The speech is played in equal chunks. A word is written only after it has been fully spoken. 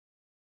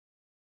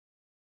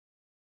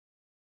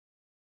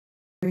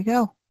Here we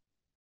go.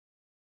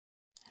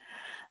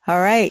 All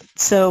right,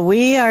 so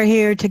we are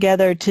here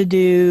together to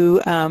do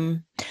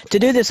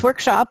this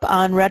workshop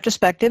on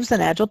retrospectives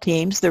and agile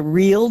teams, the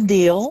real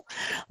deal.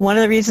 One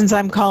of the reasons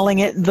I'm calling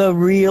it the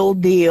real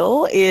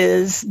deal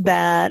is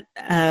that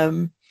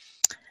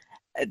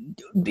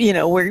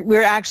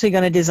we're actually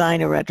going to design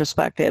a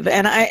retrospective,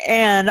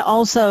 and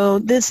also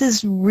this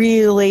is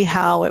really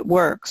how it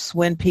works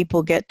when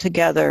people get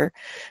together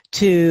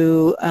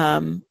to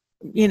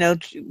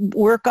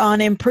work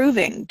on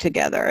improving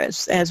together,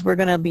 as we're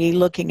going to be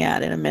looking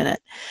at in a minute.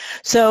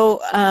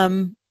 So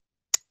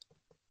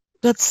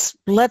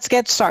let's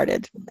get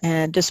started.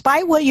 And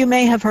despite what you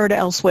may have heard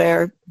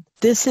elsewhere,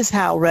 this is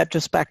how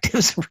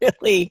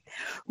retrospectives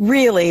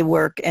really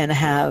work and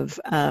have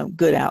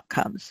good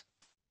outcomes.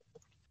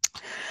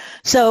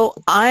 So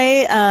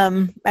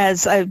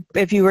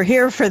if you were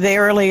here for the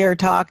earlier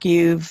talk,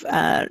 you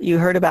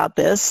heard about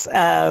this.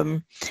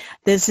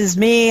 This is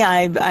me.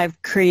 I've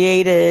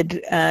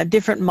created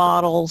different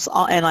models,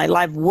 and I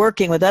love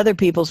working with other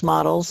people's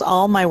models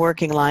all my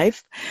working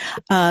life.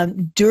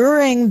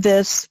 During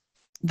this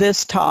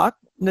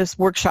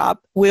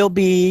workshop, we'll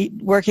be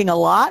working a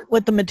lot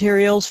with the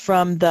materials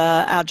from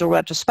the Agile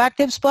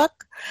Retrospectives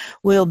book.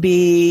 We'll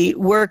be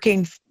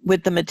working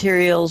with the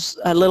materials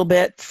a little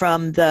bit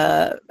from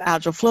the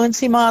Agile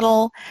Fluency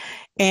model,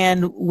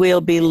 and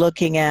we'll be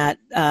looking at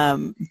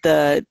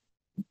the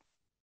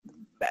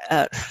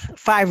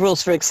 5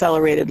 rules for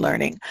accelerated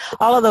learning.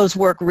 All of those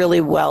work really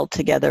well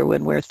together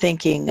when we're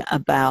thinking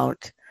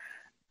about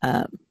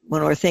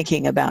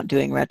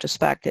doing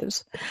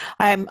retrospectives.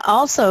 I'm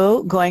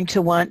also going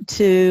to want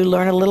to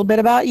learn a little bit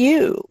about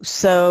you.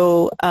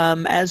 So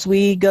as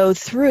we go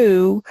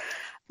through,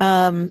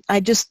 I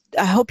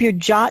hope you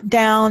jot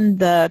down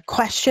the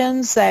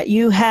questions that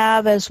you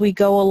have as we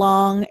go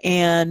along,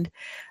 and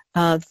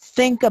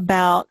think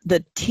about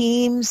the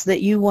teams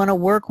that you want to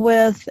work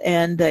with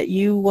and that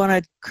you want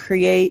to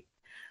create,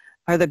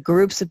 or the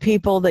groups of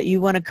people that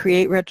you want to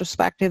create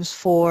retrospectives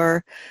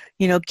for.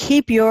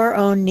 Keep your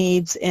own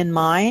needs in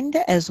mind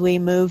as we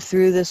move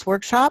through this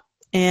workshop,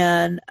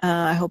 and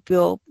I hope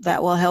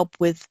that will help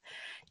with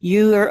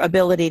your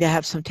ability to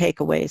have some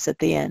takeaways at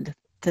the end.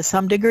 To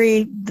some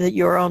degree,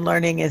 your own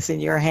learning is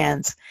in your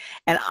hands,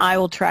 and I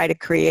will try to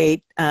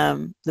create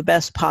the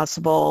best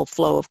possible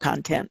flow of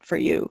content for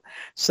you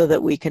so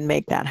that we can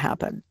make that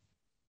happen.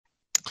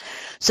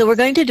 So we're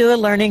going to do a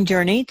learning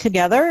journey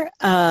together.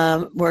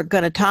 We're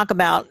going to talk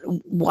about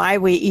why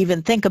we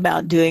even think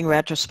about doing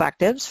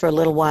retrospectives for a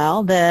little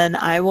while. Then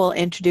I will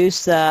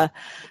introduce the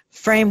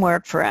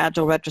framework for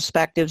Agile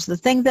retrospectives, the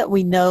thing that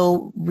we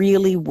know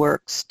really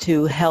works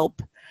to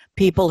help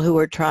people who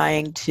are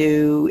trying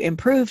to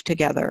improve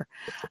together,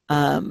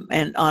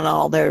 and on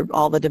all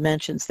the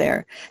dimensions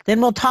there. Then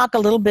we'll talk a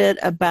little bit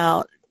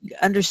about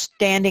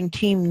understanding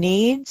team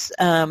needs,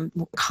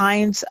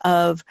 kinds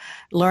of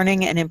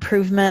learning and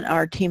improvement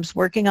our team's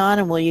working on,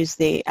 and we'll use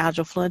the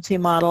Agile Fluency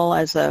model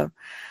as a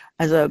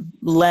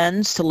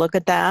lens to look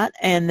at that.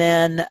 And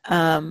then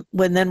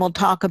we'll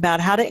talk about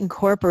how to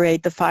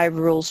incorporate the 5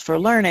 rules for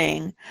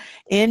learning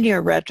in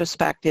your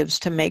retrospectives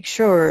to make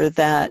sure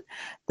that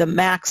the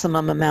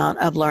maximum amount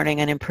of learning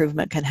and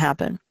improvement can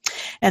happen.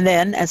 And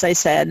then, as I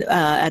said,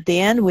 at the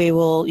end,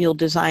 you'll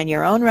design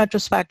your own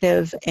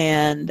retrospective,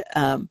 and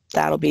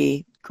that'll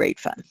be great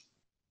fun.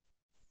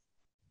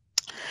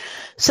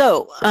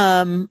 So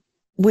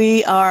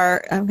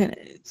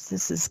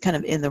this is kind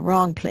of in the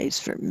wrong place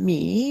for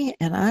me,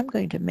 and I'm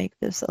going to make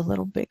this a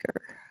little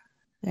bigger.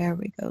 There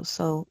we go.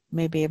 So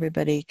maybe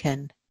everybody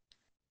can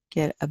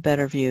get a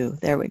better view.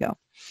 There we go.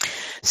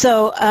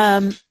 So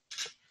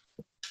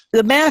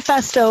the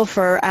manifesto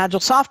for Agile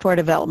software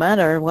development,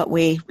 or what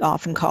we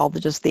often call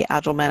just the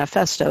Agile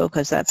manifesto,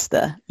 because that's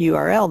the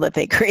URL that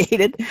they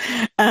created.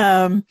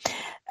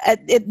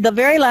 The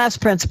very last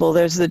principle,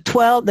 there's the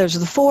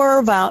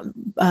 4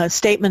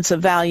 statements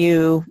of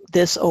value,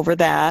 this over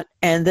that,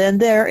 and then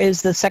there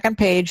is the second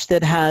page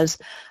that has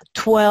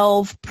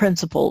 12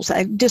 principles,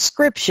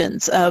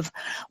 descriptions of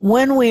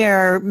when we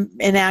are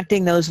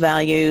enacting those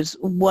values,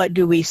 what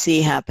do we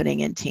see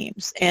happening in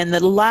teams. And the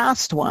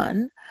last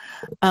one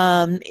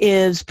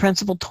is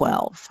principle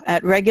 12.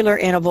 At regular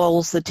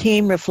intervals, the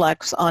team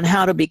reflects on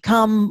how to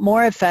become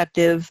more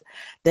effective,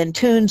 then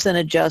tunes and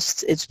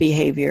adjusts its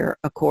behavior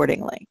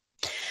accordingly.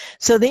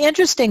 So the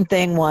interesting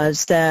thing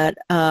was that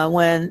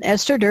when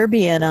Esther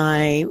Derby and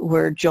I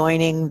were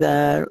joining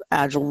the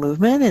Agile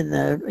movement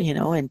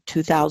in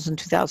 2000,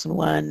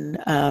 2001,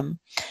 in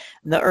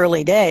the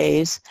early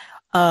days,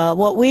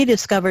 what we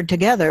discovered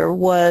together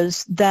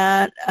was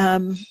that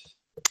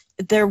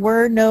there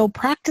were no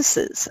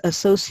practices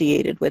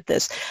associated with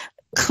this.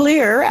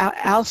 Clear,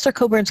 Alistair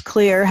Coburn's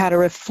Clear had a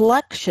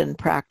reflection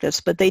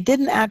practice, but they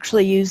didn't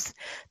actually use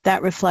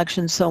that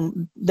reflection, so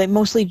they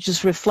mostly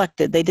just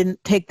reflected. They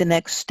didn't take the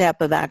next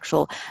step of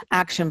actual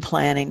action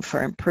planning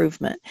for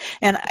improvement.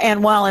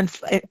 And while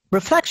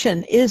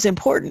reflection is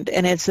important,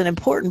 and it's an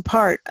important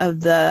part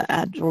of the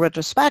Agile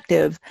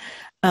retrospective,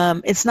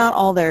 it's not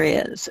all there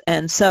is.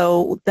 And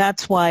so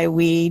that's why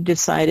we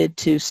decided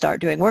to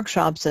start doing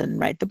workshops and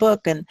write the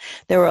book, and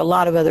there were a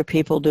lot of other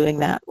people doing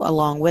that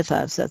along with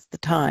us at the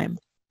time.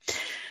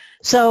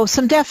 So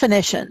some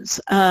definitions.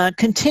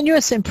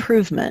 Continuous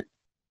improvement.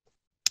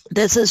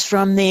 This is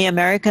from the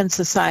American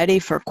Society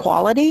for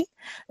Quality,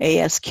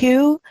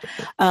 ASQ.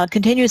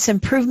 Continuous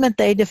improvement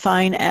they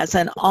define as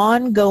an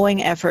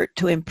ongoing effort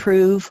to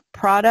improve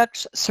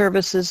products,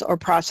 services, or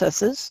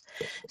processes,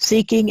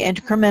 seeking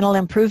incremental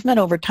improvement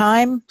over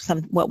time,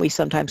 what we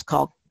sometimes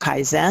call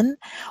Kaizen,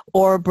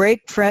 or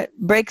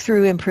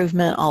breakthrough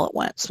improvement all at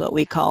once, what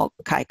we call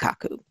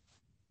Kaikaku.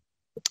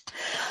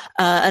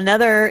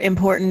 Another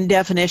important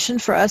definition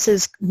for us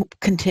is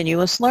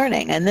continuous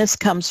learning, and this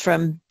comes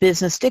from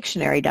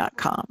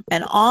businessdictionary.com,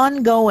 an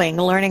ongoing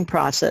learning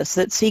process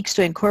that seeks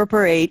to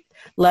incorporate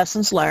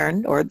lessons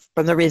learned or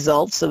from the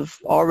results of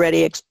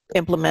already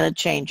implemented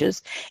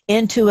changes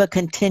into a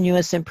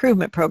continuous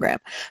improvement program.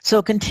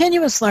 So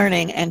continuous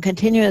learning and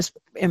continuous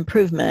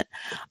improvement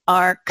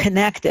are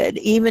connected,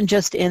 even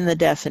just in the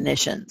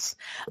definitions.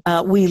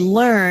 We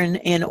learn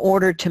in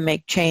order to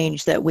make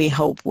change that we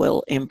hope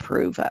will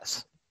improve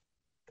us.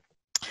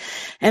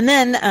 And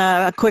then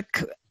a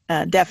quick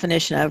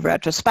definition of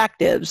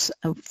retrospectives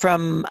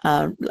from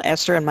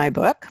Esther in my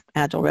book,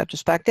 Agile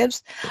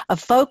Retrospectives: a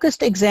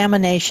focused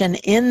examination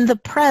in the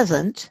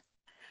present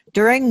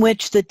during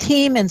which the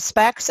team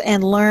inspects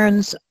and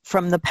learns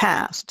from the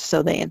past.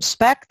 So they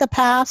inspect the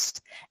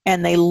past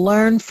and they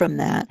learn from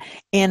that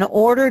in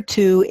order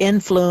to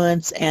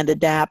influence and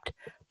adapt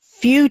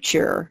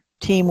future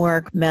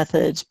teamwork,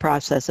 methods,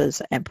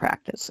 processes, and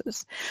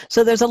practices.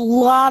 So there's a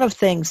lot of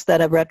things that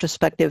a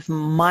retrospective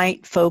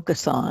might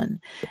focus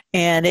on,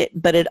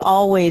 but it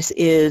always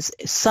is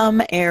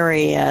some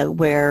area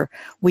where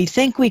we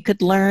think we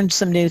could learn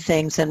some new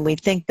things and we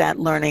think that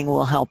learning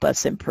will help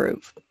us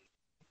improve.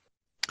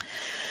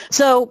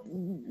 So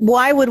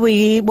why do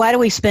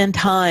we spend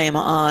time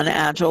on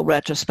Agile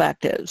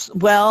retrospectives?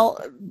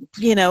 Well,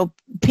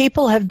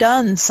 people have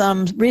done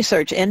some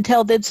research.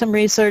 Intel did some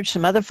research,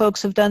 some other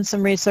folks have done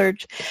some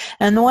research,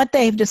 and what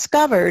they've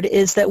discovered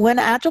is that when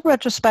Agile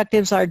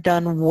retrospectives are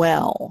done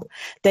well,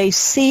 they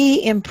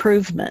see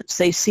improvements.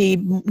 They see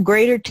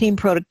greater team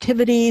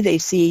productivity, they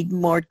see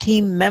more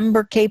team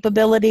member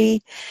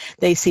capability,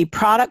 they see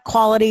product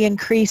quality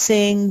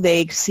increasing,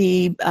 they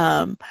see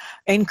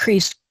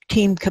increased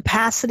team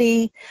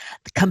capacity,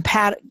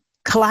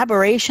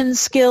 collaboration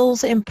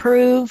skills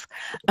improve.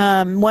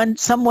 One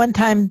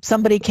time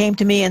somebody came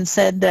to me and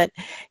said that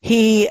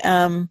he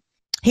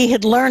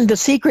had learned the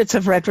secrets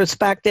of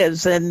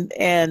retrospectives,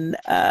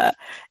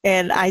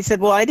 and I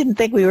said, well, I didn't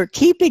think we were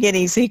keeping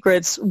any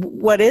secrets.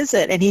 What is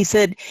it? And he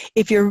said,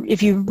 if your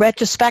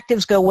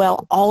retrospectives go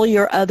well, all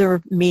your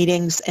other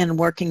meetings and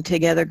working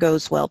together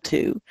goes well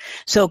too.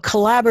 So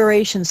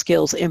collaboration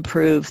skills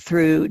improve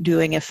through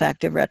doing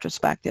effective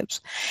retrospectives,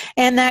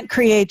 and that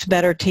creates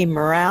better team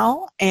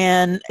morale.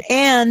 And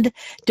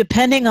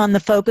depending on the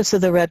focus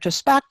of the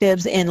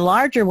retrospectives, in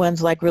larger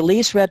ones like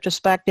release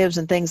retrospectives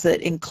and things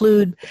that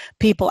include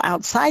people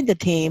outside the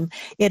team,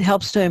 it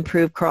helps to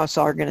improve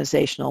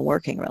cross-organizational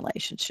working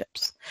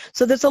relationships.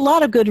 So there's a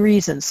lot of good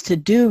reasons to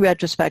do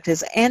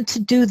retrospectives and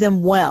to do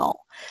them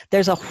well.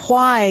 There's a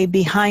why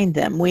behind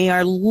them. We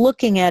are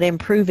looking at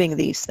improving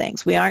these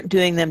things. We aren't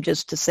doing them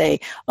just to say,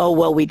 oh,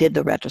 well, we did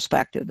the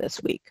retrospective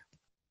this week.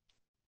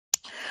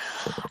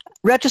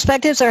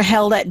 Retrospectives are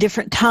held at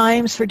different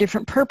times for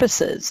different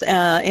purposes.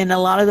 In a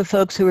lot of the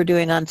folks who are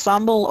doing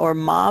ensemble or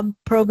mob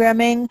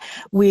programming,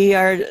 we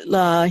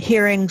are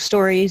hearing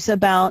stories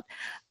about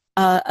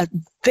a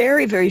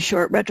very, very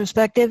short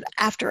retrospective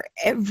after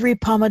every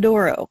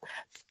Pomodoro.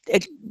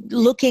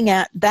 Looking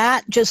at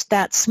that, just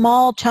that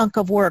small chunk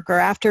of work, or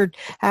after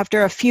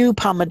a few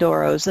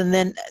Pomodoros, and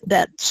then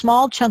that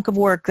small chunk of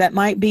work that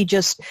might be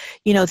just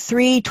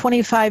 3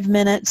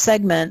 25-minute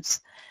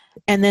segments,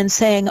 and then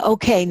saying,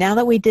 okay, now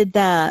that we did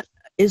that,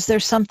 is there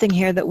something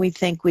here that we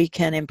think we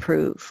can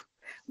improve?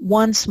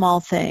 One small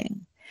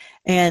thing.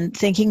 And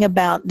thinking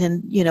about,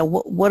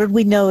 what did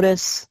we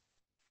notice?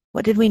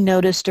 What did we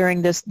notice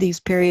during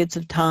these periods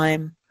of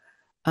time?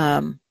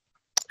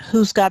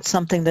 Who's got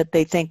something that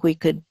they think we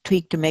could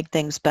tweak to make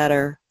things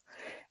better?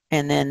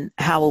 And then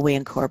how will we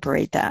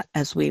incorporate that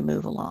as we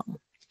move along?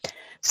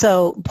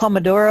 So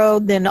Pomodoro,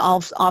 then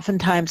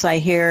oftentimes I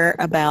hear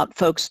about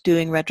folks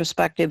doing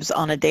retrospectives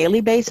on a daily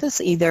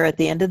basis, either at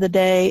the end of the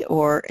day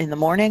or in the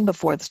morning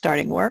before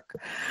starting work.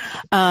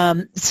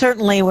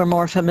 Certainly we're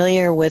more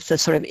familiar with the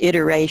sort of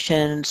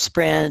iteration,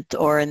 sprint,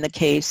 or in the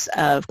case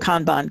of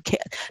Kanban,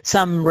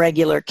 some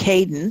regular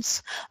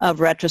cadence of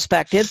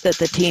retrospective that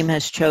the team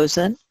has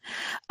chosen.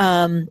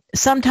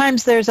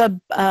 Sometimes there's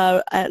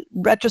a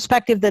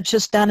retrospective that's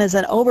just done as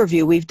an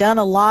overview. We've done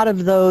a lot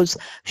of those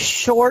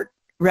short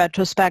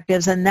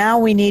retrospectives, and now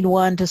we need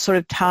one to sort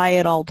of tie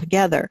it all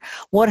together.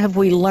 What have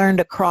we learned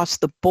across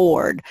the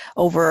board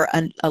over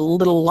a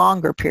little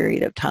longer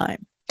period of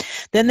time?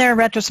 Then there are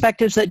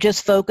retrospectives that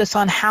just focus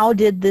on how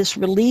did this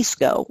release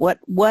go?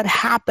 What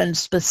happened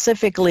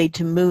specifically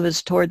to move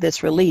us toward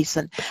this release,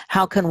 and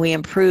how can we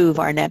improve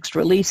our next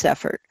release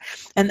effort?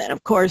 And then,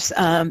 of course,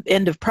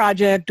 end of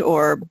project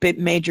or big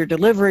major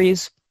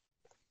deliveries.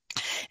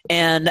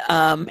 And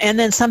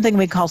then something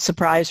we call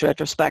surprise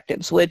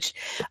retrospectives, which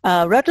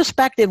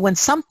retrospective, when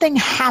something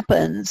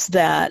happens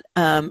that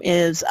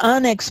is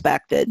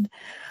unexpected,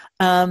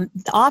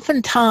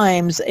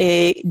 oftentimes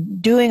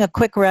doing a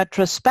quick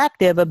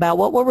retrospective about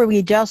what were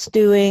we just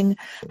doing,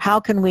 how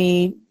can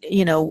we,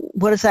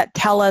 what does that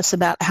tell us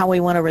about how we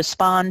want to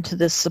respond to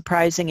this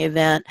surprising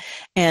event,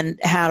 and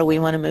how do we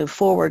want to move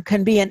forward,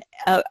 can be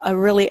a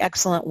really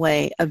excellent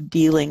way of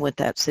dealing with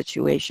that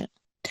situation.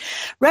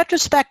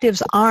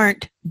 Retrospectives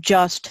aren't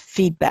just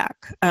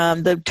feedback.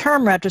 The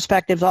term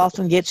retrospectives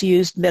often gets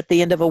used at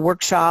the end of a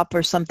workshop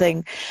or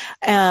something,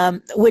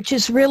 which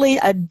is really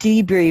a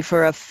debrief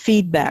or a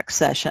feedback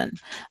session.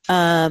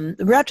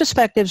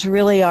 Retrospectives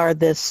really are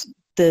this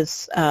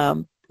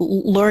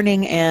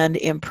learning and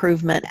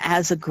improvement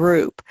as a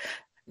group,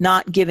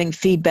 not giving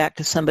feedback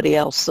to somebody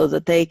else so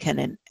that they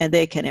can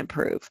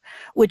improve,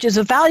 which is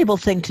a valuable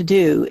thing to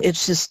do.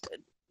 It's just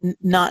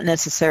not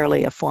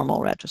necessarily a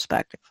formal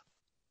retrospective.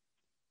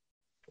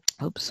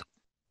 Oops.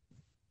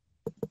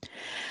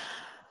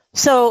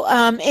 So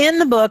in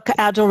the book,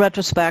 Agile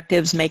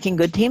Retrospectives, Making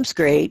Good Teams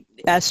Great,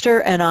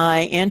 Esther and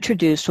I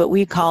introduced what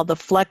we call the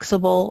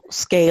flexible,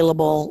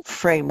 scalable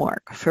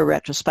framework for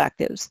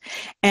retrospectives.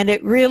 And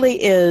it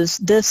really is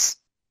this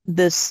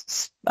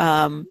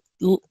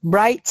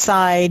right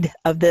side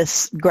of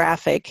this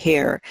graphic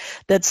here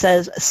that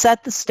says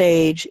set the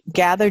stage,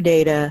 gather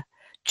data,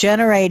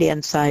 generate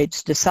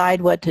insights,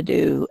 decide what to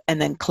do,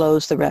 and then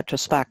close the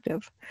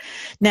retrospective.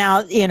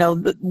 Now,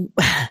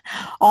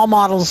 all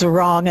models are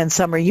wrong and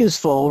some are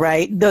useful,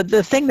 right?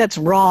 The thing that's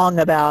wrong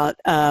about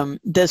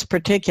this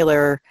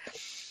particular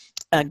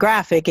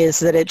graphic is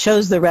that it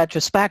shows the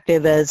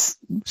retrospective as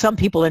some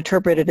people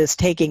interpret it as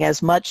taking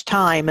as much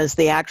time as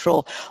the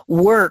actual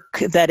work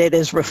that it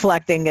is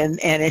reflecting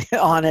and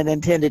on and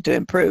intended to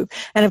improve.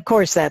 And of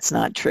course, that's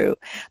not true.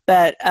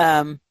 But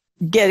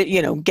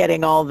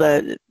getting all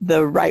the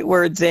right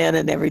words in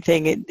and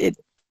everything,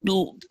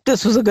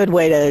 this was a good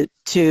way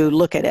to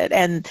look at it.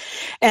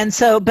 And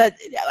so, but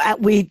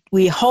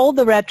we hold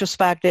the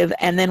retrospective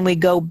and then we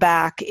go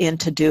back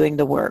into doing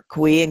the work.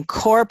 We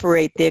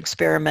incorporate the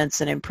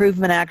experiments and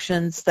improvement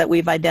actions that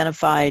we've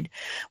identified.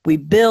 We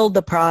build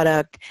the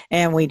product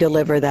and we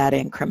deliver that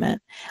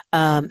increment.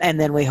 And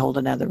then we hold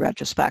another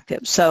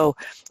retrospective. So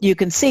you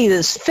can see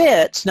this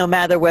fits no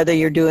matter whether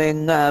you're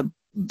doing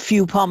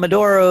few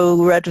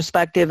Pomodoro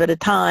retrospective at a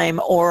time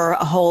or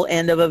a whole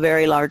end of a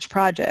very large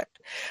project.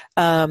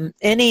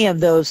 Any of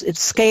those,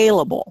 it's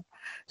scalable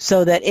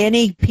so that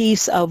any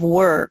piece of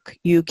work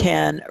you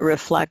can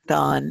reflect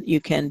on, you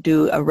can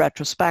do a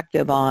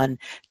retrospective on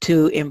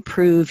to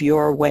improve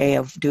your way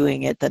of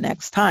doing it the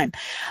next time.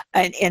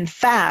 And in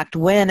fact,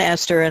 when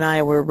Esther and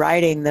I were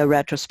writing the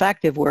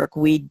retrospective work,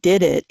 we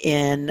did it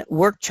in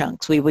work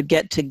chunks. We would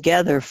get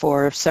together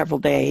for several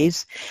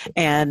days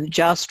and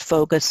just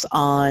focus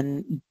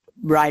on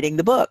writing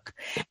the book.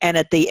 And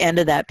at the end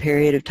of that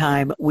period of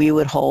time, we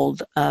would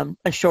hold a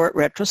short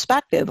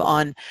retrospective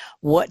on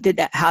how did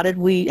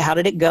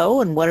it go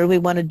and what do we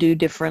want to do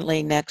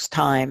differently next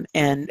time,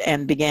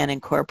 and began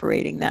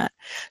incorporating that.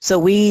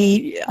 So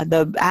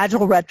the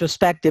Agile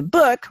Retrospective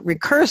book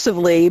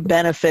recursively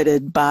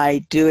benefited by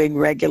doing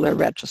regular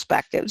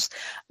retrospectives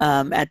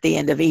at the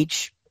end of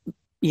each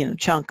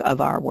chunk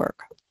of our work.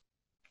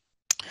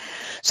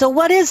 So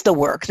what is the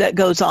work that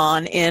goes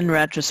on in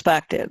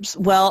retrospectives?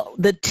 Well,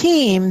 the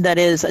team that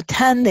is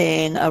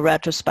attending a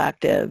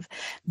retrospective,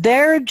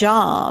 their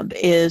job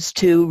is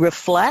to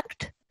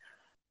reflect,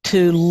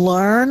 to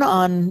learn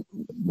about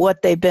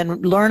what they've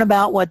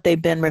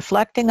been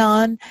reflecting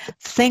on,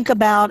 think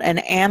about and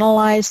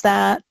analyze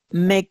that,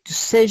 make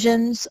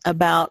decisions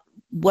about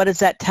what does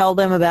that tell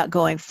them about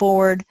going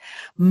forward,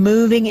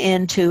 moving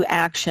into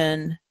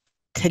action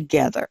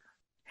together.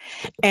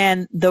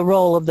 And the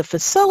role of the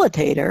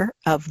facilitator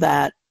of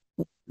that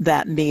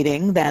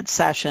meeting, that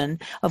session,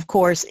 of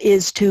course,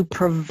 is to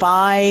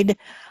provide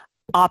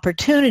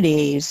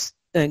opportunities,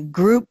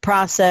 group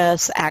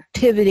process,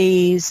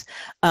 activities,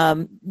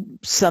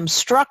 some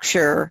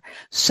structure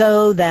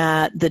so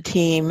that the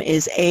team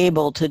is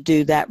able to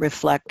do that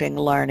reflecting,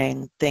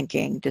 learning,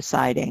 thinking,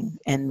 deciding,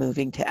 and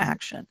moving to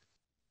action.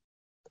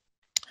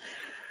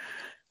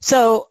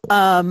 So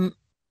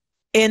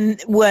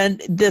when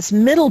this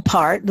middle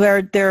part,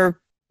 there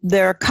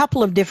are a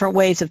couple of different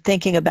ways of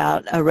thinking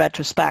about a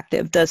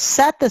retrospective. The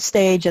set the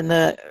stage and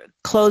the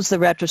close the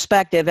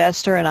retrospective,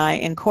 Esther and I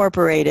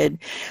incorporated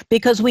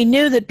because we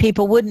knew that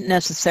people wouldn't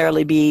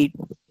necessarily be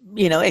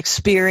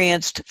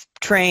experienced,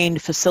 trained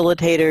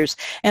facilitators,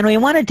 and we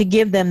wanted to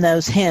give them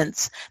those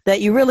hints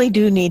that you really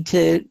do need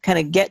to kind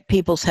of get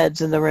people's heads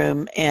in the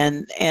room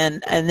and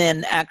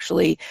then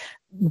actually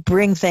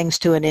bring things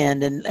to an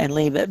end and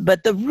leave it.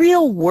 But the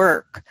real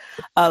work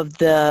of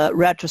the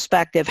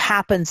retrospective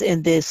happens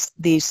in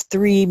these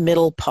three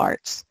middle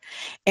parts.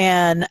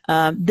 And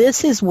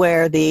this is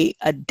where the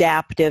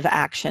adaptive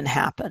action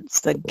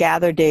happens, the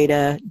gather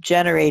data,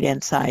 generate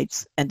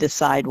insights, and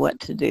decide what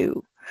to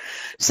do.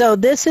 So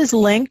this is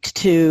linked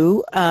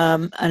to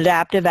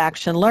adaptive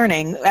action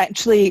learning.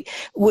 Actually,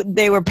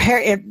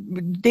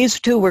 these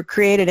two were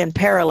created in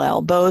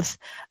parallel, both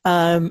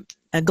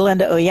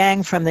Glenda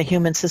Ouyang from the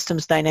Human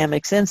Systems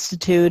Dynamics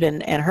Institute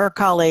and her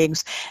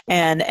colleagues,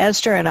 and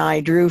Esther and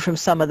I drew from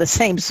some of the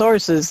same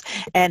sources,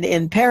 and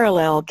in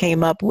parallel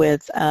came up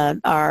with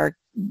our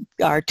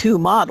two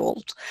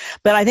models.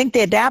 But I think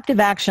the adaptive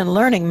action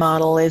learning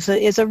model is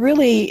a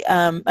really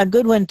a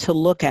good one to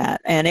look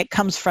at, and it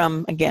comes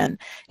from, again,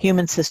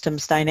 Human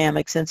Systems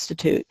Dynamics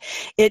Institute.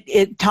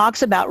 It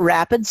talks about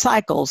rapid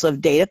cycles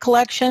of data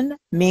collection,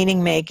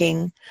 meaning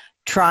making,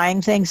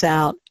 trying things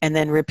out, and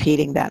then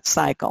repeating that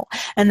cycle.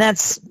 And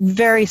that's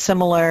very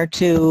similar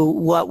to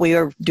what we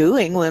are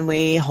doing when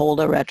we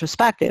hold a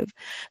retrospective.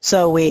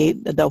 So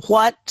the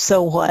what,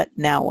 so what,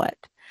 now what?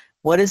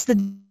 What is the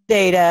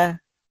data?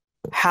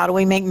 How do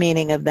we make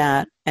meaning of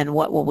that? And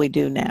what will we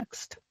do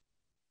next?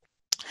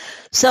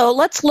 So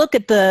let's look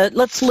at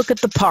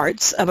the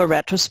parts of a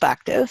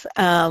retrospective.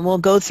 We'll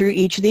go through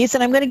each of these,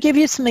 and I'm going to give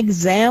you some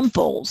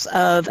examples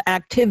of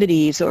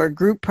activities or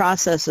group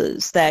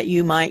processes that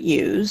you might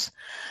use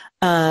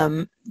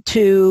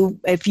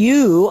if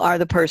you are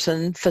the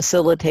person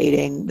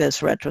facilitating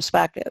this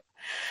retrospective.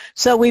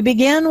 So we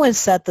begin with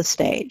set the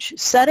stage.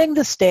 Setting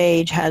the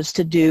stage has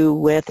to do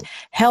with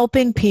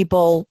helping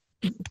people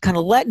kind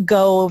of let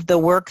go of the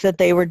work that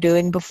they were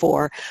doing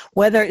before,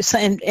 whether it's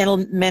in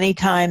many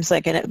times,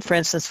 like for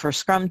instance for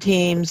Scrum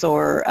teams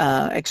or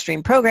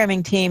extreme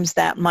programming teams,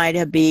 that might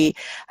have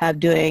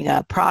doing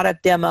a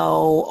product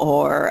demo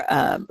or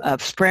a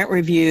sprint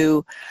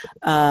review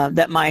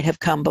that might have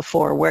come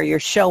before, where you're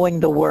showing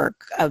the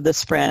work of the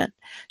sprint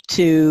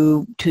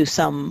to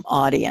some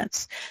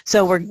audience.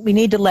 So we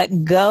need to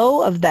let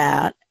go of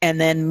that and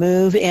then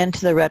move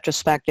into the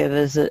retrospective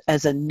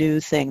as a new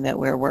thing that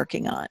we're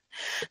working on.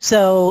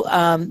 So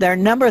there are a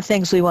number of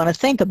things we want to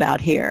think about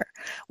here.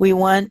 We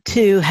want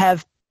to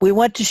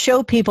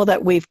show people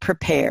that we've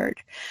prepared.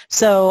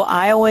 So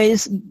I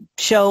always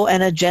show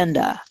an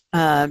agenda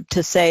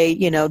to say,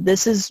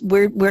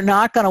 we're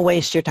not going to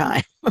waste your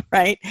time,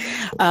 right?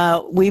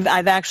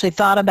 I've actually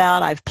thought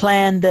about, I've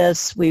planned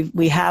this,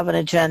 we have an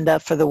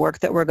agenda for the work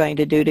that we're going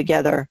to do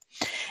together.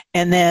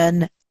 And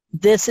then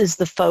this is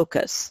the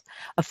focus.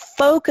 A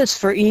focus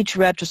for each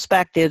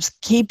retrospective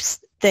keeps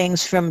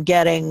things from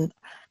getting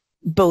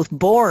both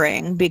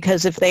boring,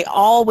 because if they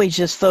always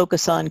just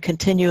focus on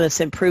continuous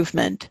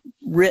improvement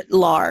writ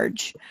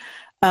large,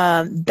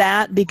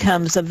 that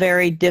becomes a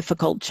very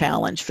difficult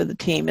challenge for the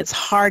team. It's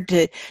hard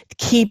to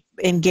keep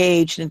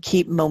engaged and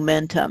keep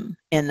momentum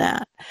in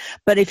that.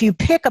 But if you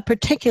pick a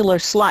particular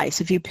slice,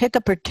 if you pick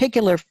a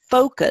particular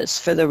focus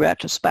for the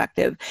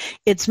retrospective,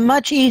 it's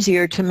much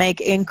easier to make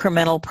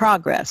incremental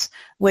progress,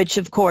 which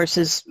of course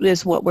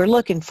is what we're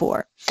looking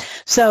for.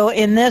 So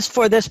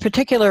for this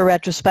particular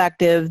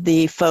retrospective,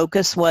 the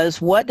focus was,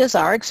 what does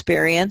our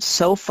experience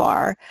so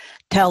far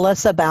tell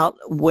us about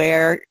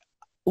where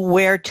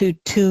to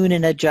tune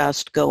and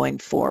adjust going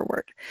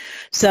forward.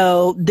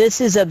 So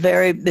this is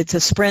it's a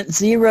sprint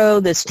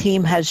zero. This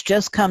team has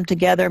just come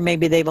together.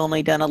 Maybe they've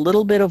only done a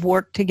little bit of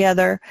work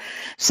together.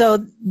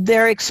 So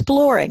they're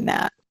exploring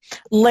that.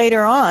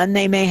 Later on,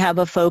 they may have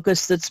a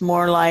focus that's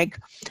more like,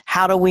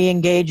 how do we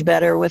engage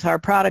better with our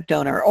product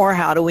owner? Or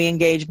how do we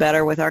engage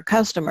better with our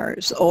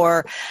customers?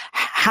 Or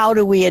how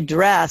do we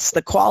address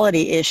the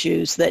quality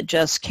issues that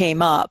just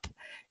came up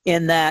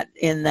in that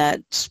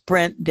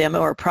sprint demo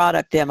or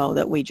product demo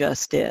that we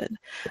just did?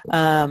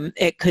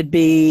 It could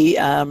be,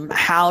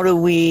 how do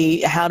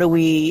we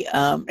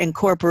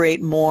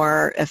incorporate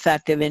more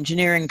effective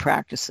engineering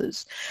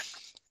practices?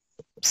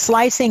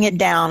 Slicing it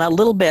down a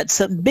little bit,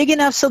 so big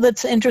enough so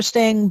that's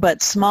interesting,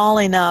 but small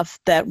enough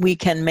that we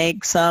can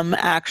make some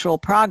actual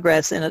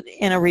progress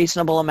in a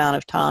reasonable amount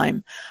of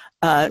time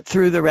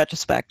through the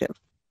retrospective.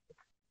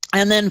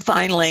 And then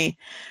finally,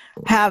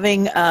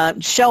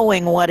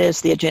 showing what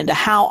is the agenda,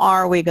 how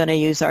are we going to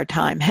use our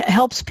time,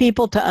 helps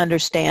people to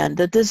understand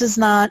that this is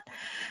not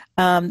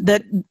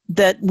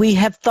that we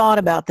have thought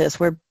about this,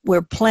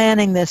 we're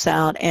planning this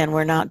out, and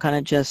we're not going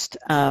to just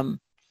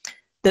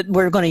that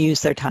we're going to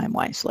use their time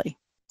wisely,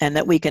 and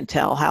that we can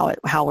tell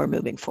how we're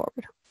moving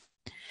forward.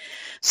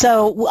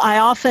 So I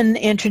often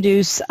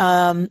introduce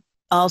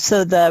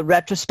also the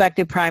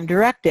retrospective prime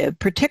directive,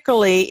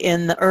 particularly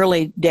in the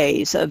early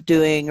days of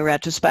doing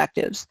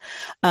retrospectives.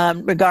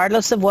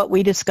 Regardless of what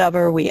we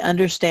discover, we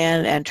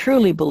understand and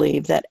truly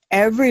believe that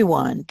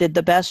everyone did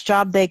the best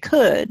job they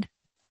could,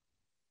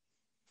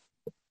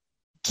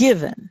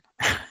 given.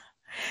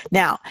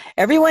 Now,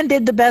 everyone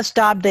did the best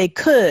job they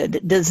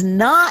could does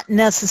not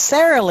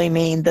necessarily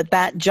mean that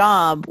that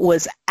job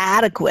was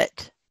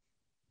adequate,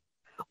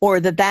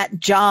 or that that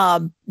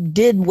job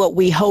did what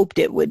we hoped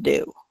it would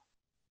do.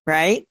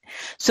 right?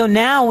 So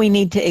now we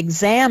need to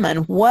examine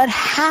what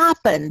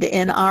happened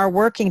in our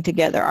working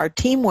together, our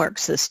teamwork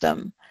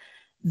system,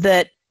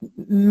 that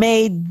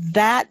made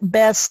that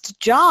best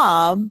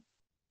job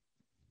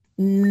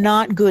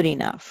not good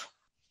enough.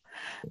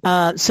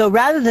 So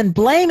rather than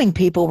blaming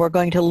people, we're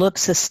going to look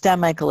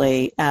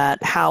systemically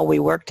at how we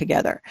work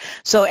together.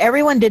 So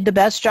everyone did the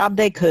best job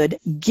they could,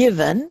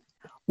 given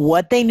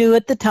what they knew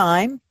at the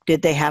time.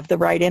 Did they have the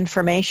right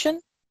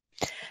information?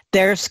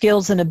 Their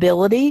skills and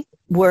ability,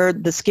 were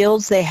the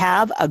skills they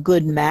have a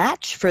good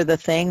match for the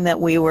thing that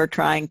we were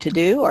trying to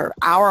do? Or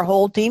our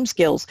whole team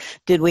skills,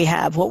 did we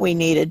have what we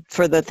needed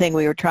for the thing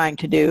we were trying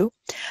to do?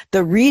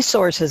 The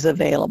resources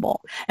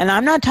available. And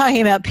I'm not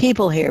talking about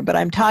people here, but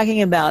I'm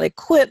talking about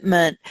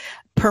equipment,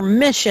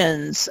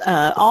 permissions,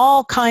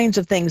 all kinds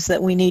of things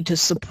that we need to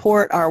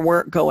support our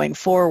work going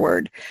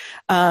forward.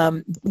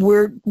 Did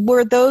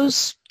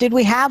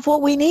we have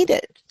what we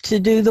needed to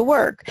do the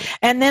work?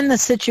 And then the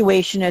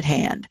situation at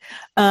hand.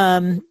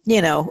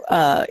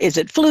 Is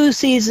it flu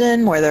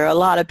season? Were there a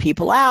lot of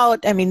people out?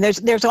 I mean,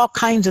 there's all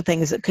kinds of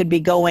things that could be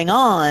going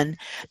on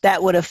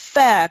that would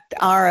affect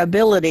our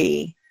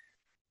ability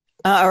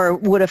or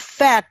would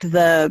affect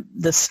the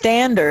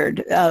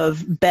standard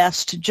of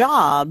best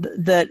job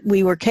that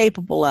we were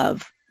capable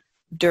of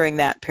during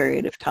that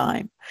period of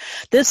time.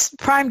 This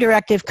prime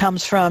directive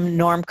comes from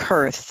Norm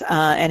Kurth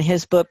and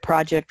his book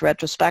Project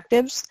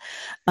Retrospectives.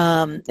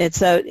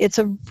 It's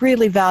a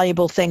really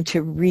valuable thing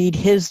to read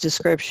his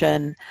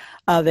description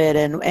of it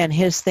and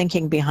his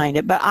thinking behind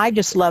it, but I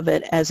just love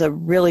it as a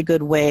really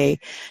good way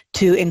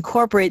to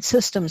incorporate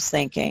systems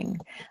thinking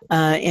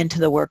into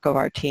the work of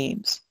our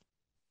teams.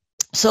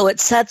 So it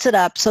sets it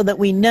up so that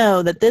we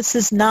know that this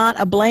is not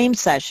a blame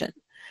session.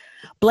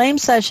 Blame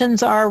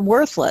sessions are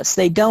worthless.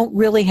 They don't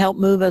really help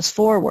move us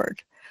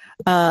forward.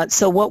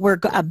 So what we're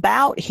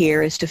about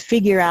here is to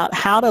figure out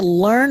how to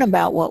learn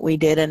about what we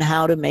did and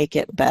how to make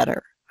it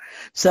better,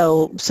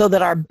 so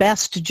that our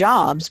best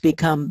jobs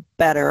become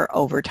better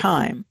over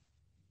time.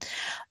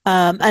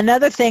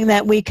 Another thing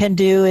that we can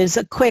do is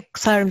a quick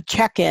sort of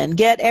check-in.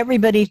 Get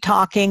everybody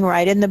talking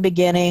right in the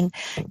beginning.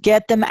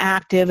 Get them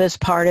active as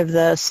part of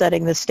the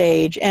setting the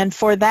stage. And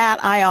for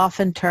that, I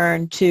often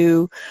turn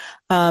to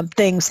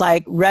things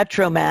like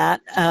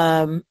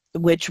Retromat,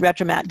 which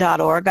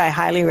retromat.org I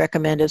highly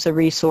recommend as a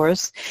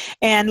resource.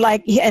 And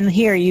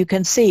here you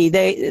can see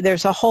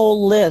there's a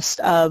whole list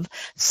of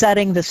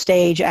setting the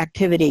stage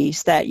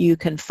activities that you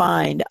can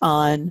find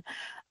on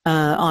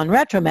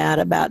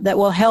Retromat that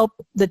will help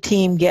the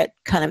team get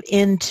kind of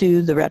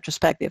into the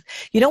retrospective.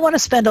 You don't want to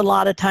spend a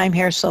lot of time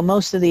here, so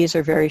most of these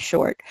are very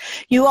short.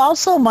 You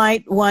also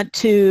might want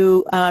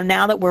to,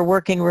 now that we're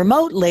working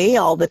remotely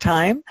all the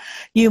time,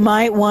 you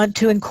might want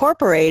to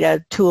incorporate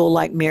a tool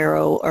like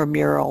Miro or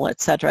Mural,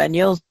 etc. And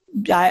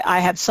I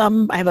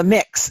have a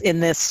mix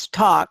in this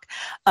talk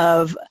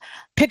of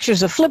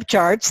pictures of flip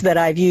charts that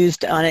I've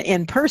used on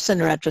in-person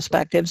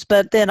retrospectives,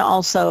 but then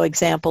also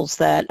examples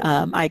that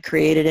I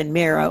created in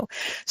Miro.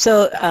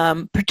 So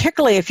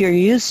particularly if you're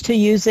used to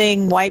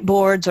using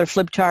whiteboards or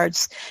flip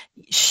charts,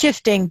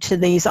 shifting to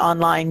these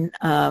online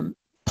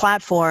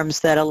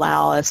platforms that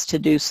allow us to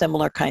do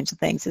similar kinds of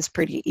things is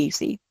pretty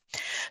easy.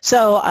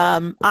 So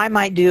I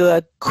might do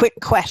a quick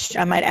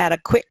question. I might add a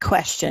quick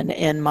question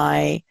in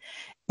my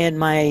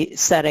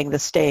setting the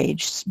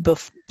stage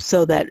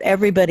so that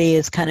everybody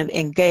is kind of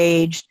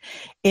engaged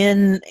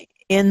in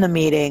the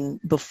meeting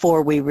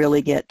before we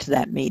really get to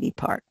that meaty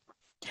part.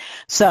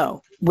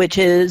 So, which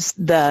is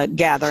the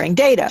gathering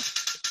data.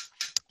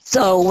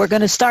 So we're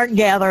going to start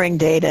gathering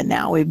data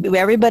now.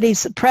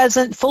 Everybody's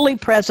present, fully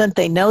present.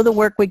 They know the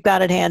work we've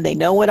got at hand. They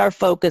know what our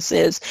focus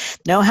is,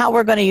 know how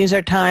we're going to use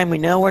our time. We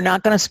know we're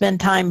not going to spend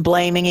time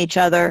blaming each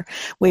other.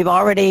 We've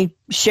already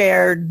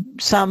shared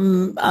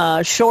some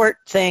short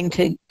thing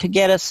to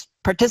get us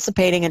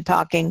participating and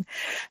talking.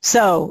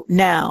 So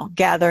now,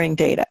 gathering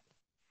data.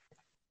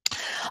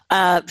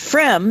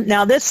 FRIM,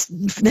 now this,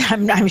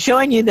 I'm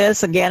showing you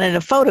this again in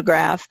a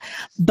photograph,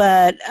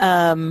 but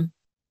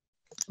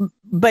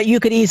you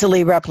could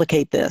easily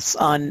replicate this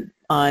on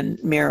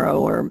Miro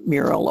or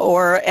Mural,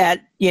 or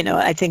at,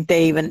 I think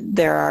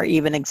there are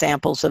even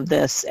examples of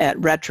this at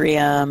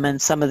Retrium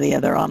and some of the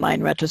other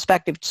online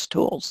retrospectives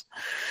tools.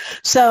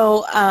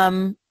 So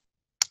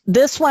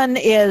this one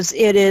is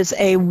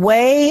a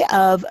way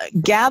of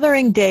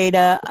gathering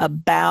data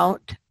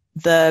about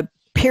the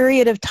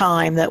period of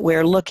time that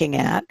we're looking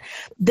at.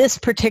 This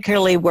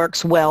particularly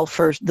works well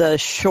for the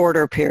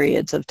shorter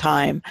periods of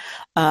time,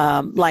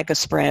 like a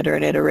sprint or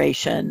an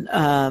iteration.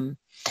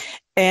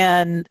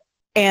 And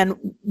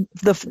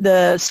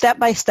the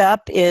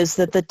step-by-step is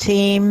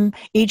that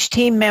each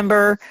team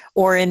member,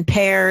 or in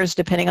pairs,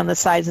 depending on the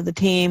size of the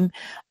team,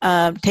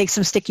 takes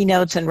some sticky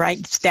notes and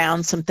writes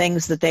down some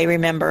things that they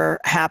remember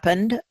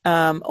happened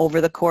over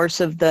the course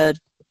of the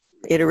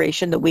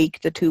iteration, the week,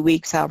 the 2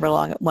 weeks, however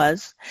long it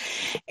was,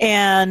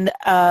 and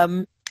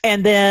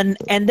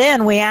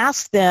then we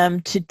ask them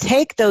to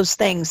take those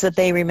things that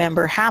they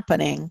remember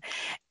happening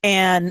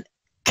and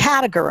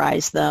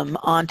categorize them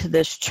onto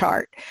this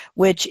chart,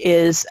 which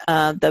is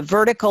the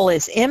vertical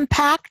is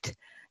impact.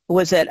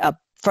 Was it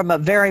from a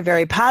very,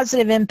 very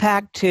positive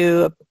impact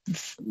to a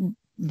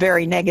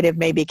very negative,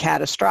 maybe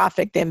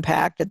catastrophic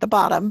impact at the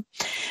bottom?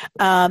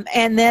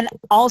 And then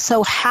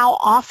also, how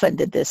often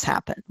did this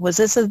happen? Was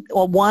this a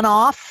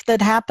one-off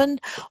that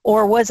happened,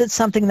 or was it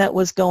something that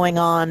was going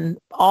on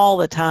all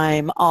the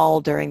time,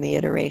 all during the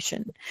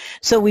iteration?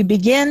 So we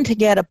begin to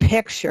get a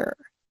picture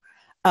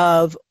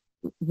of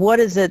what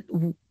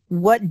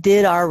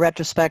did our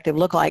retrospective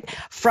look like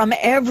from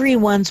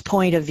everyone's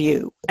point of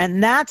view.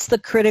 And that's the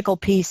critical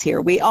piece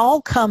here. We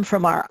all come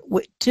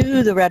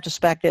to the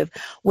retrospective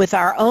with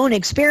our own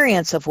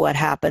experience of what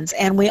happens,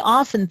 and we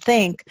often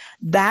think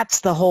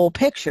that's the whole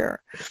picture.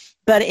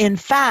 But in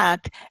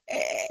fact,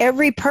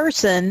 every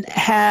person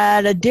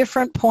had a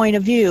different point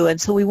of view, and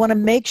so we want to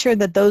make sure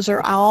that those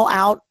are all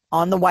out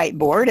on the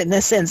whiteboard in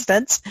this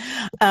instance,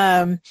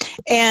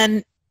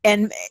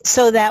 and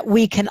so that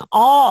we can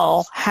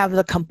all have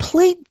the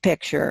complete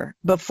picture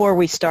before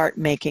we start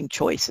making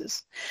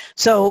choices.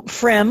 So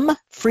FRIM,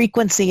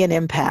 frequency and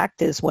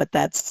impact, is what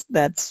that's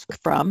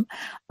from,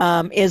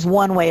 is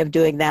one way of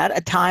doing that.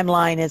 A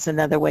timeline is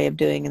another way of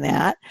doing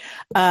that.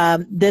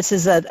 This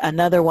is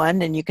another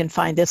one, and you can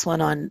find this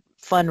one on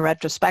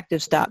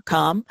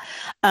funretrospectives.com.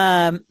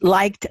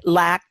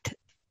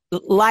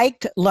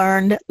 Liked,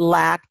 learned,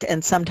 lacked,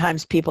 and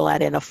sometimes people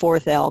add in a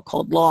fourth L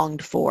called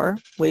longed for,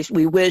 which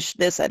we wish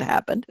this had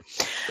happened,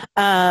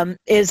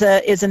 is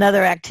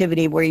another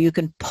activity where you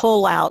can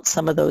pull out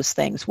some of those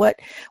things. What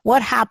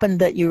happened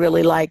that you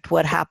really liked?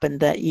 What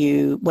did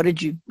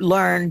you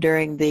learn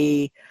during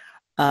the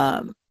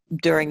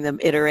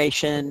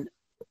iteration?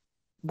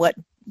 What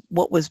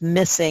was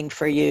missing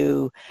for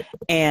you,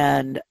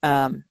 and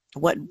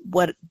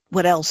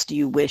what else do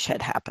you wish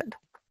had happened?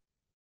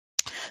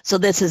 So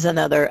this is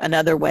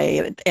another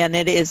way, and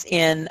it is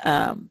in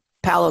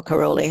Paolo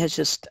Caroli has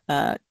just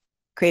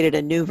created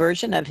a new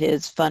version of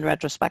his Fun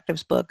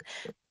Retrospectives book.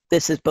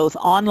 This is both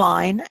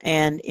online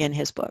and in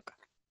his book.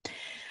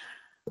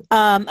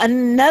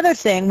 Another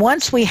thing,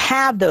 once we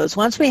have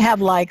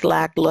like,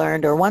 lacked,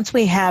 learned, or once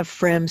we have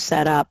FRIM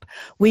set up,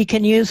 we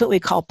can use what we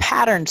call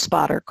pattern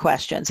spotter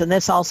questions, and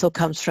this also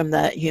comes from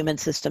the Human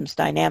Systems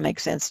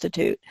Dynamics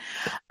Institute.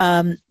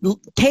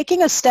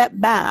 Taking a step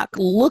back,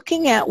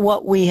 looking at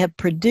what we have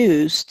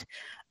produced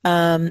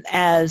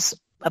as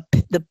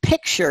the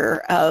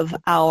picture of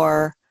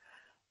our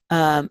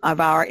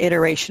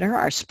iteration or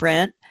our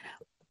sprint.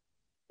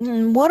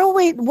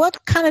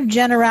 What kind of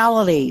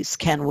generalities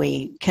can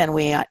we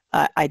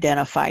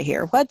identify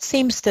here? What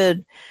seems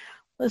to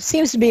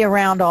be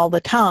around all the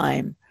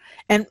time,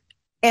 and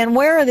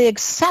where are the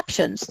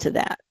exceptions to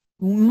that?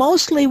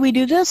 Mostly we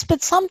do this,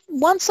 but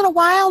once in a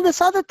while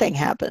this other thing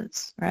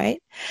happens,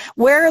 right?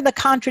 Where are the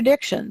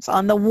contradictions?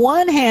 On the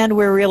one hand,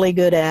 we're really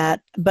good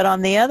at, but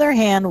on the other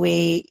hand,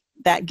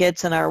 that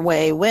gets in our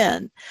way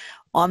when?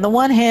 On the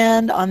one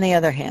hand, on the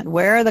other hand,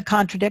 where are the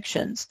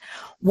contradictions?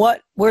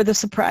 What were the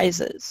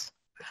surprises?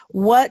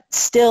 What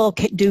still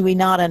do we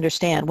not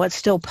understand? What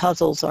still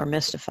puzzles or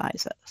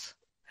mystifies us?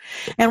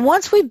 And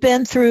once we've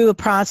been through a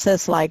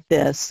process like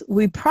this,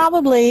 we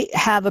probably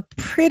have a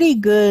pretty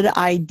good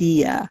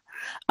idea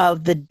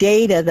of the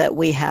data that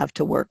we have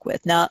to work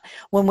with. Now,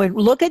 when we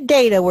look at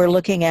data, we're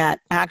looking at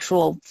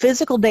actual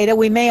physical data.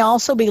 We may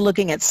also be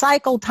looking at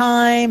cycle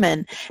time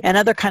and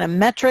other kind of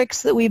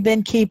metrics that we've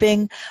been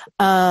keeping,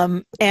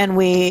 and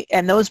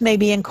those may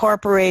be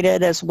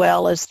incorporated as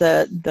well as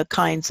the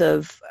kinds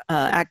of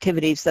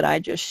activities that I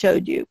just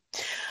showed you.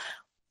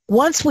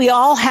 Once we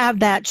all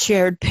have that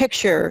shared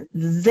picture,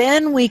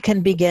 then we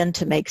can begin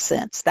to make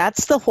sense.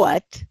 That's the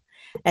what.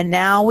 And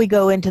now we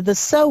go into the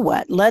so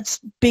what. Let's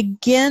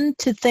begin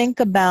to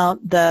think about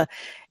the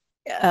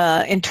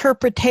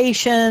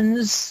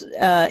interpretations,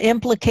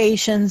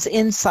 implications,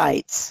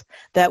 insights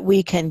that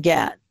we can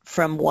get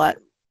from what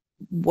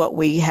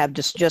we have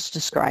just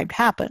described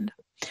happened.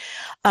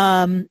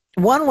 One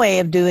way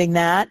of doing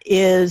that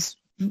is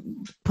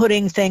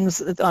putting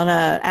things on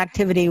an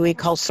activity we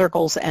call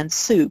circles and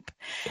soup.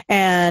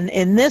 And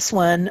in this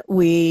one,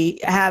 we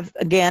have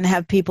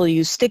people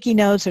use sticky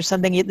notes or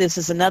something. This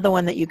is another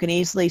one that you can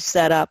easily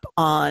set up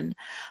on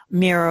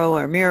Miro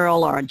or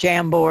Mural or a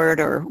Jamboard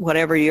or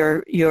whatever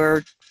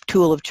your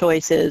tool of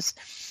choice is.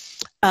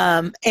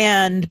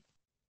 And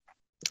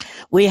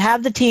we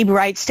have the team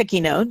write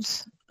sticky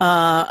notes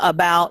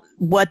about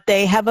what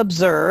they have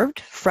observed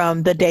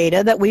from the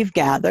data that we've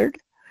gathered,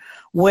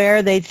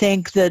 where they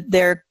think that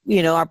there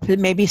are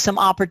maybe some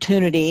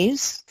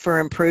opportunities for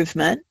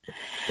improvement,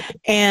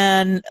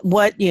 and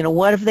what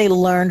have they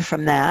learned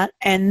from that.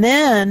 And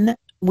then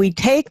we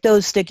take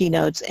those sticky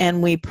notes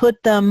and we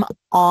put them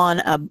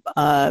on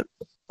a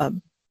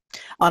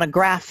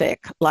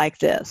graphic like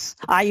this.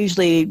 I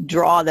usually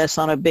draw this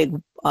on a big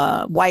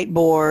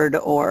whiteboard,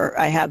 or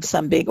I have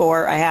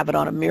it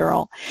on a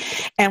mural,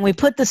 and we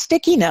put the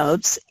sticky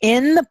notes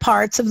in the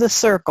parts of the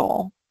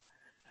circle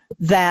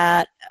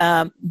that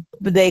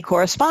they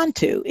correspond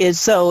to.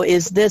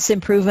 Is this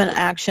improvement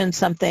action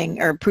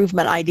something, or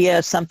improvement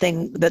idea,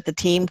 something that the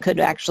team could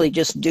actually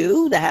just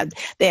do,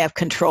 they have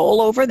control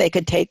over, they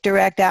could take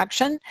direct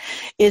action?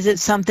 Is it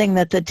something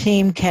that the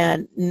team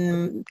can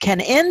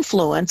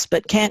influence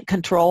but can't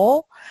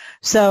control?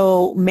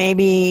 So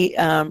maybe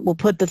we'll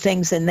put the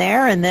things in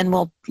there, and then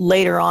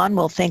later on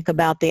we'll think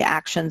about the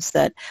actions,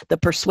 that the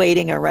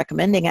persuading or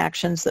recommending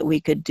actions that we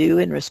could do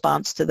in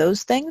response to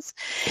those things.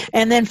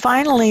 And then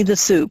finally, the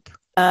soup.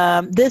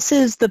 This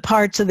is the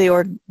parts of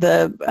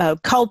the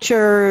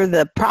culture,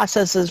 the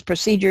processes,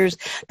 procedures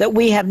that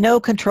we have no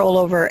control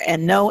over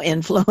and no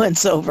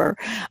influence over.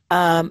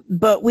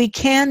 But we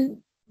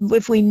can,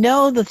 if we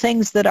know the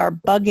things that are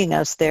bugging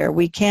us there,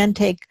 we can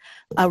take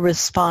a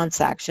response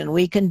action.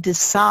 We can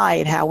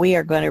decide how we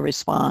are going to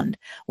respond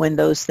when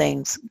those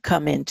things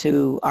come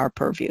into our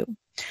purview.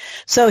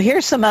 So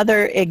here's some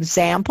other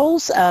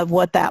examples of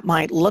what that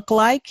might look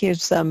like.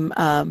 Here's some,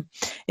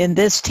 in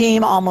this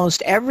team,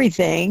 almost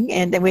everything,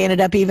 and then we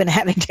ended up even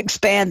having to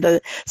expand the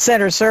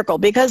center circle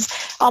because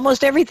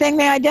almost everything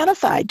they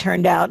identified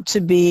turned out to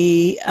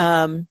be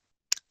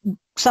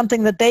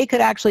something that they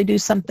could actually do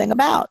something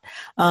about.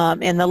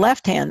 In the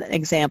left-hand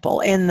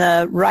example. In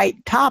the right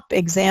top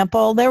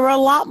example, there were a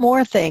lot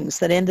more things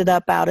that ended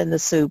up out in the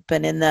soup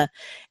and in the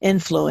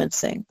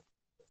influencing.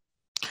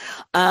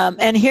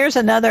 And here's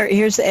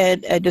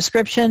a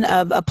description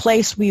of a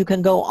place where you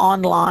can go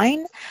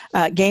online.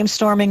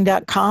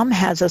 Gamestorming.com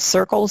has a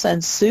circles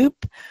and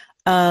soup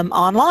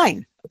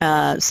online.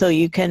 So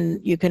you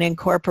can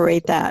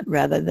incorporate that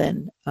rather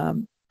than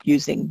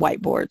using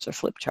whiteboards or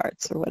flip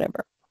charts or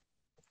whatever.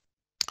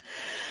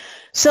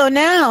 So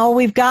now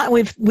we've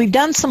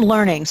done some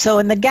learning. So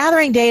in the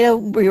gathering data,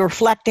 we're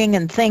reflecting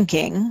and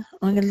thinking,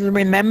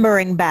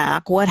 remembering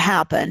back what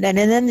happened, and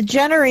then the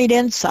generate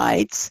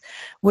insights,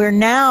 we're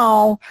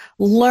now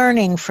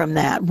learning from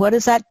that. What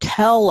does that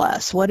tell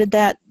us? What did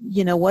that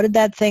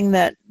thing,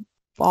 that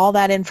all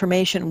that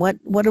information,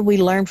 what did we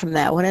learn from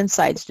that? What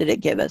insights did it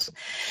give us?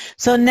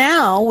 So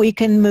now we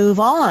can move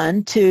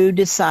on to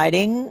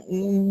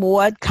deciding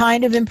what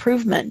kind of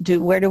improvement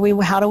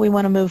how do we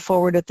want to move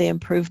forward with the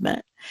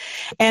improvement?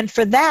 And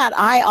for that,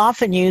 I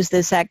often use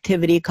this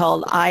activity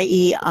called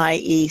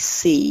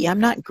IEIEC. I'm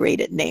not great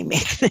at naming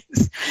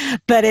things,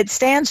 but it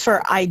stands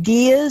for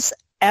ideas,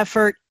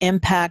 effort,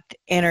 impact,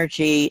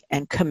 energy,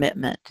 and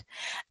commitment.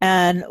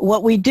 And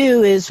what we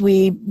do is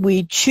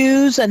we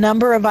choose a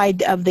number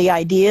of the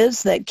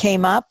ideas that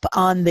came up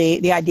on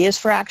the ideas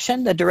for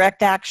action, the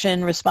direct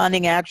action,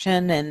 responding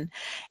action,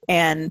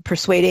 and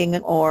persuading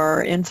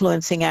or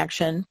influencing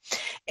action.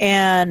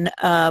 And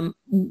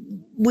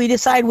we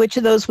decide which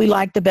of those we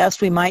like the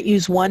best. We might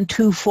use 1,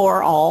 2,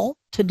 4, all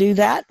to do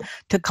that,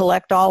 to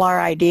collect all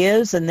our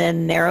ideas and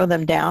then narrow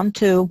them down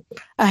to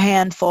a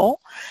handful.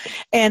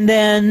 And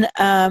then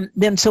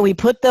so we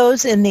put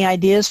those in the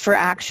ideas for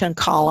action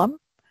column.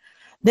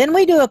 Then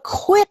we do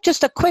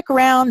just a quick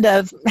round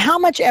of how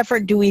much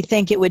effort do we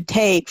think it would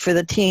take for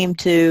the team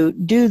to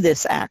do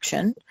this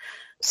action.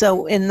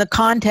 So in the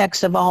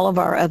context of all of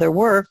our other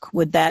work,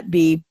 would that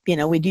be,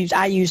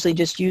 I usually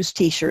just use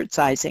t-shirt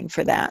sizing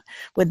for that.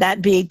 Would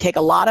that take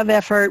a lot of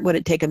effort? Would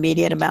it take a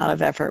medium amount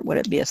of effort? Would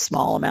it be a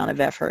small amount of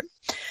effort?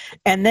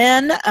 And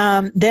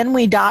then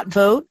we dot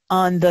vote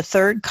on the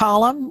third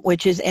column,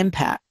 which is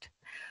impact.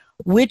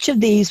 Which of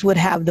these would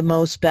have the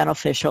most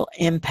beneficial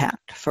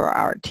impact for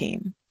our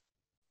team?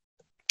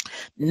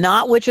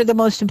 Not which are the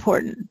most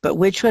important, but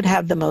which would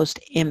have the most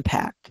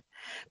impact,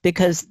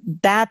 because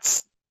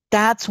that's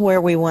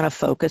where we want to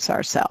focus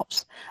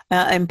ourselves.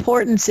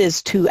 Importance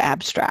is too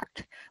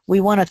abstract.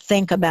 We want to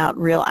think about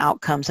real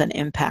outcomes and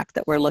impact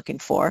that we're looking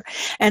for.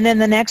 And then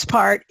the next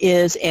part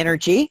is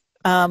energy.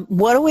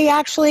 What do we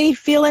actually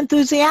feel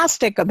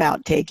enthusiastic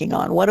about taking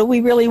on? What do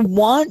we really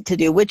want to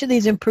do? Which of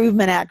these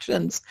improvement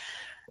actions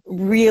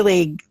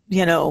really,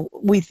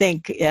 we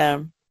think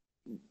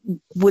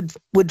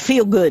would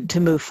feel good to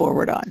move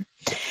forward on?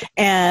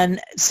 And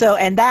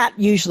that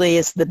usually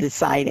is the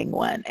deciding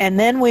one. And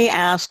then we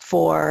ask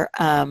for,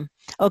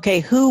 okay,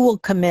 who will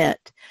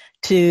commit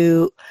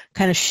to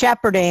kind of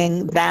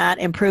shepherding that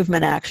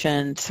improvement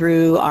action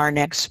through our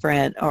next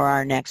sprint or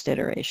our next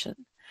iteration?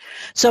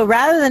 So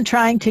rather than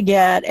trying to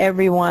get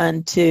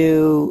everyone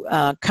to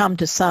come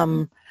to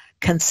some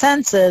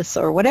consensus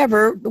or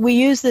whatever, we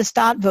use this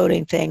dot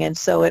voting thing, and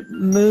so it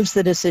moves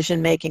the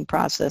decision-making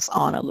process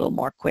on a little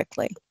more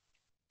quickly.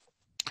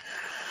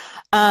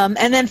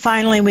 And then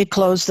finally, we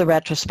close the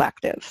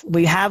retrospective.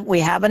 We have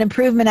an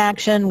improvement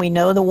action. We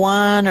know the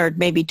one or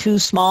maybe two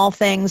small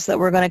things that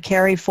we're going to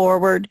carry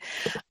forward.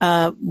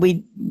 We're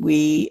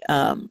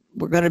going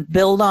to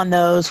build on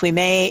those. We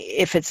may,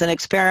 if it's an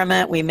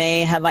experiment, we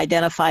may have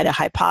identified a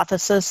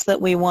hypothesis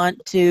that we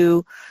want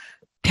to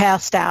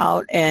test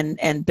out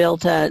and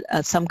built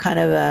some kind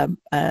of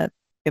a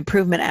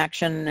improvement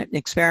action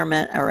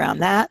experiment around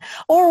that.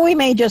 Or we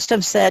may just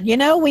have said, you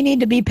know, we need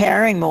to be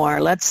pairing more.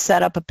 Let's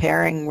set up a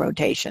pairing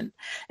rotation,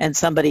 and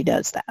somebody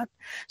does that.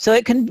 So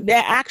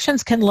the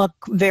actions can look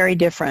very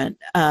different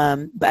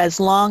as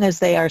long as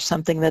they are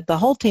something that the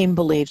whole team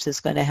believes is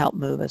going to help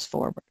move us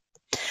forward.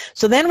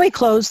 So then we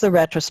close the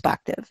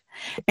retrospective.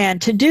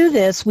 And to do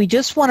this, we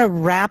just want to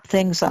wrap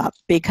things up,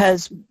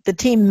 because the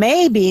team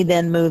may be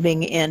then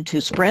moving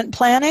into sprint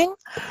planning,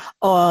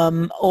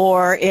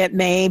 or it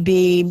may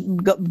be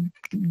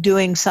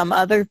doing some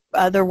other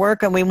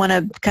work, and we want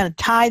to kind of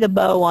tie the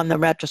bow on the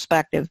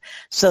retrospective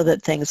so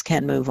that things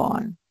can move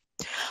on.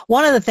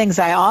 One of the things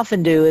I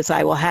often do is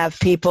I will have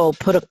people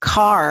put a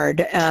card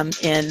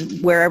in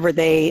wherever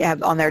they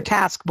have on their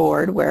task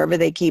board, wherever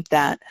they keep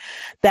that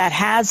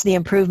has the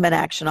improvement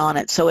action on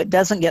it, so it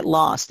doesn't get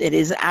lost. It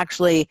is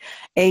actually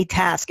a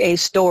task, a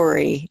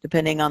story,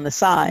 depending on the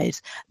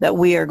size, that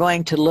we are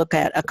going to look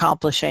at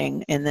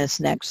accomplishing in this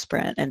next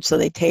sprint, and so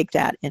they take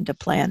that into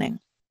planning.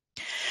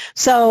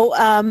 So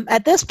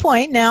at this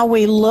point now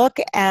we look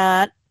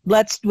at,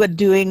 we're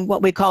doing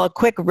what we call a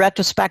quick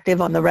retrospective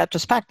on the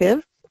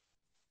retrospective.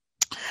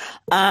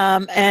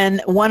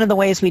 And one of the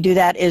ways we do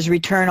that is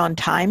return on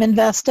time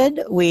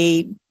invested.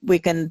 We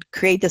can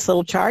create this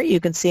little chart. You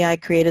can see I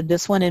created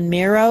this one in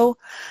Miro.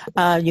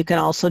 You can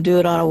also do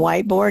it on a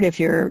whiteboard if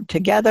you're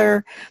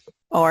together,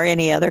 or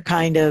any other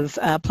kind of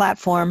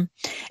platform.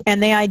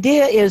 And the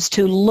idea is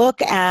to look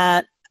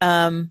at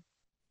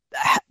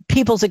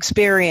people's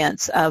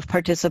experience of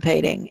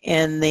participating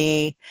in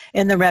the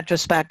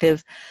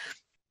retrospective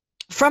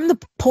from the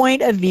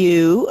point of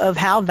view of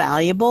how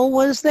valuable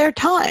was their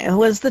time,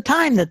 was the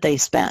time that they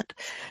spent.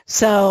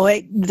 So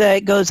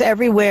it goes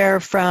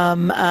everywhere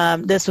from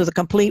this was a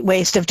complete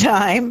waste of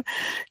time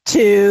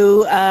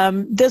to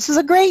this is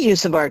a great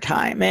use of our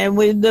time,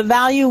 and the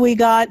value we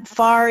got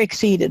far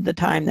exceeded the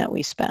time that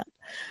we spent.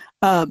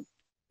 And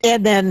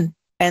then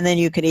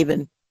you can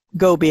even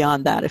go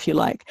beyond that if you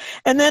like.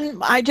 And then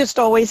I just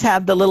always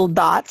have the little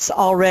dots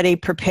already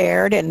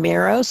prepared in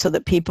Miro so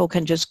that people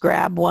can just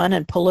grab one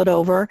and pull it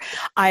over.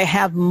 I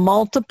have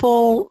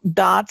multiple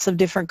dots of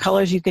different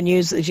colors you can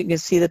use. As you can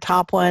see, the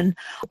top one,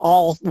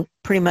 all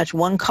pretty much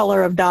one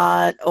color of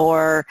dot,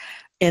 or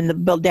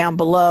down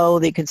below,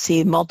 you can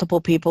see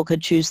multiple people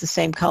could choose the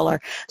same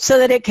color so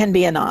that it can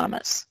be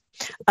anonymous.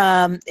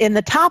 In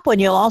the top one,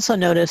 you'll also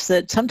notice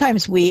that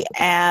sometimes we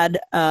add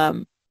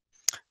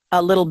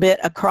a little bit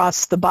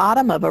across the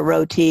bottom of a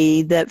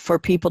roti that for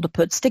people to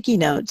put sticky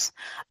notes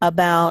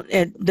about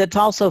it. That's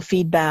also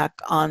feedback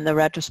on the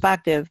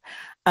retrospective.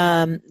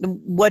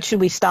 What should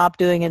we stop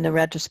doing in the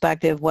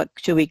retrospective? What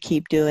should we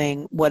keep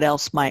doing? What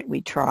else might we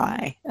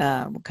try?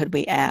 Could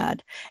we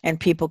add? And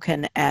people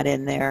can add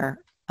in their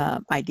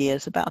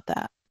ideas about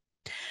that.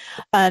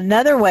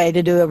 Another way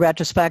to do a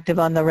retrospective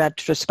on the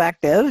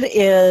retrospective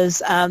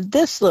is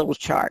this little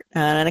chart.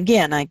 And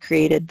again, I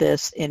created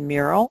this in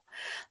Mural.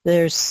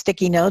 There's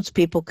sticky notes.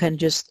 People can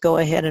just go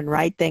ahead and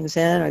write things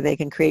in, or they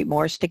can create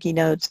more sticky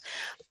notes.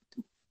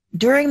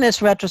 During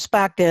this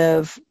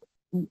retrospective,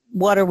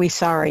 what are we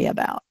sorry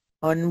about?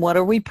 And what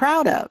are we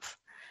proud of?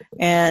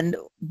 And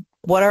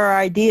what are our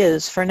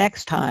ideas for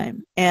next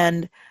time?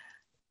 And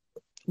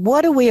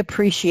what do we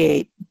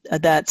appreciate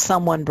that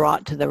someone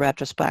brought to the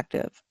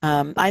retrospective?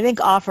 I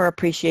think offer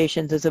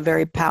appreciations is a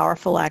very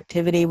powerful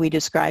activity. We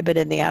describe it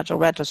in the Agile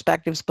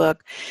Retrospectives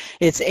book.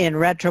 It's in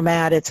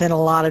Retromat. It's in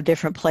a lot of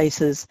different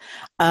places.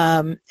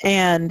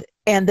 And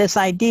this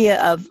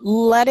idea of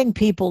letting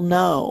people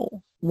know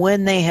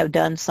when they have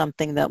done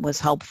something that was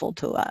helpful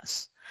to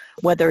us,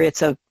 whether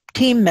it's a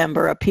team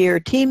member, a peer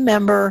team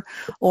member,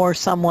 or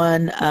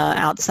someone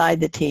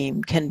outside the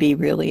team, can be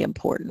really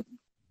important.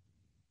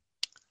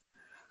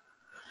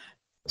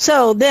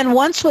 So then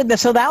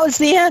so that was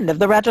the end of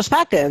the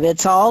retrospective.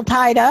 It's all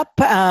tied up.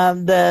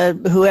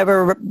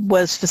 Whoever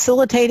was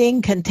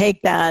facilitating can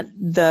take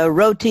the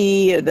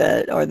roti or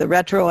the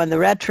retro and the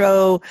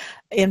retro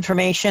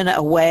information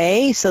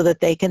away so that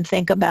they can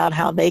think about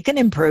how they can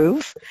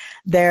improve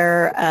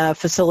their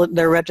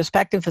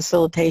retrospective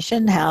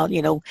facilitation, how,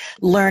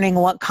 learning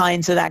what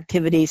kinds of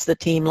activities the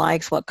team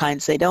likes, what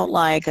kinds they don't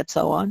like, and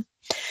so on.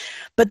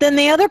 But then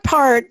the other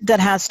part that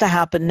has to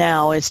happen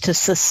now is to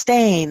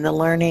sustain the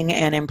learning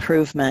and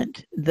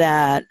improvement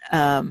that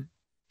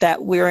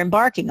we're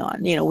embarking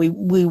on.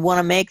 We want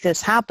to make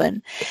this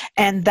happen,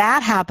 and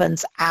that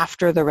happens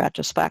after the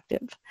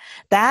retrospective.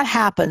 That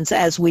happens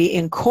as we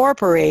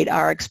incorporate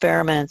our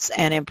experiments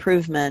and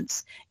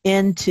improvements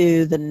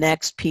into the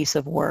next piece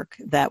of work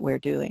that we're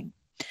doing.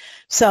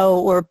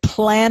 So we're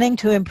planning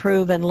to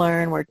improve and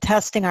learn. We're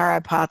testing our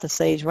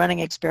hypotheses, running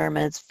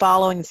experiments,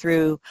 following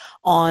through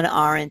on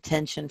our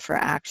intention for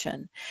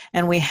action.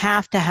 And we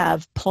have to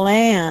have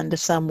planned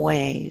some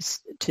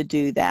ways to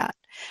do that.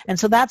 And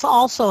so that's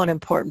also an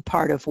important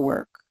part of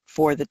work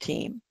for the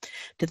team,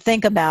 to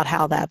think about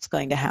how that's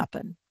going to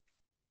happen.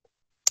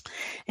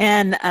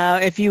 And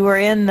if you were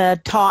in the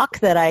talk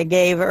that I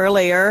gave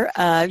earlier,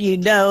 you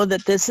know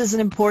that this is an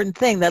important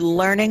thing, that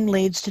learning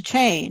leads to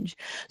change.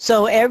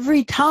 So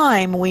every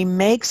time we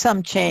make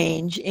some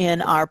change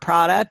in our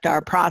product,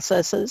 our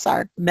processes,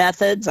 our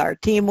methods, our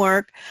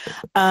teamwork,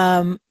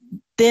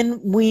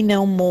 then we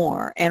know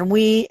more, and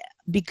we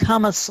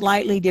become a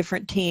slightly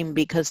different team,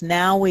 because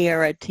now we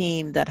are a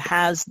team that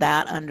has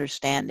that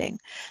understanding,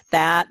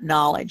 that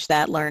knowledge,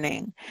 that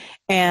learning,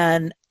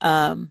 and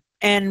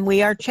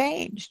we are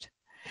changed.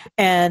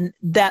 And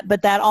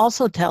but that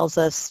also tells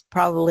us,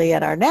 probably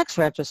at our next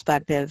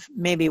retrospective,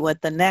 maybe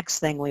what the next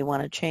thing we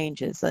want to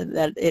change is,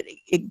 that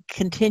it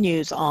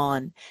continues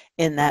on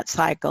in that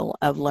cycle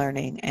of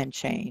learning and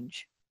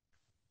change.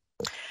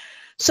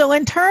 So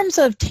in terms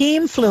of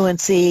team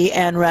fluency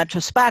and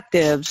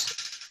retrospectives,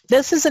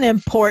 this is an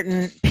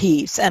important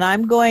piece, and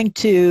I'm going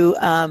to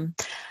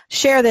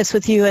share this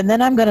with you, and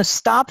then I'm going to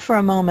stop for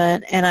a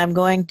moment, and I'm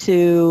going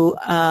to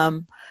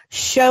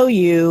show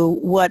you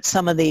what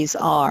some of these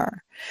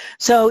are.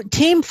 So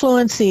team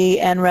fluency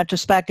and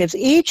retrospectives,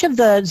 each of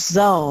the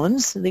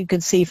zones, you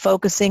can see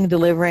focusing,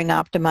 delivering,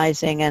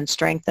 optimizing, and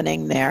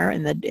strengthening there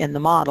in the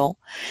model.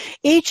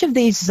 Each of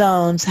these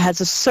zones has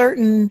a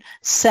certain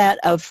set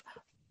of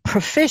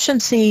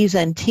proficiencies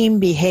and team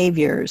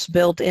behaviors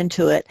built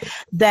into it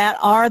that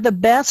are the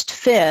best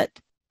fit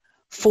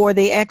for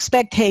the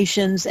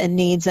expectations and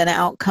needs and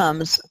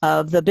outcomes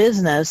of the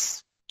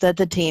business that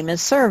the team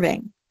is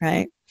serving,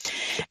 right?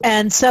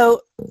 And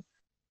so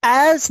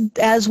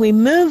as we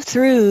move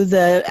through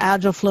the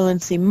Agile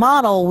Fluency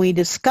model, we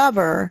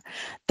discover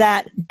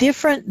that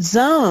different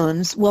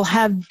zones will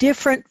have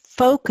different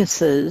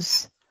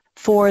focuses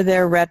for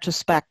their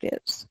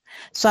retrospectives.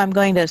 So I'm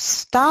going to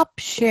stop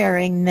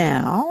sharing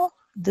now,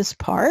 this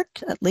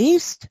part at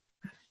least.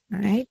 All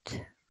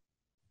right.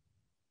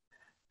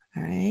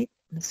 All right.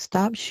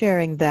 Stop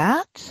sharing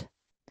that.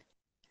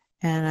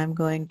 And I'm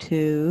going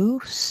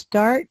to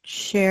start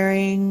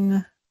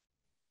sharing.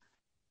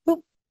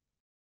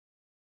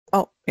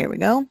 Oh, here we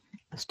go.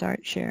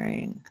 Start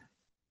sharing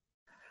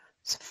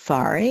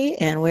Safari,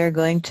 and we're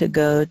going to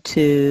go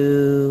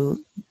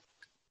to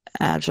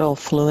Agile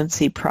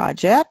Fluency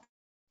Project.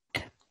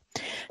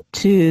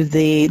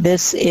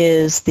 This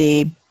is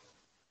the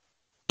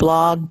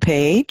blog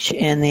page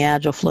in the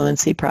Agile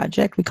Fluency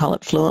Project. We call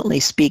it Fluently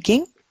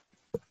Speaking.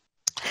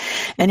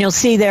 And you'll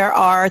see there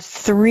are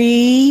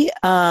 3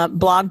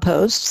 blog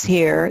posts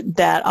here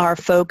that are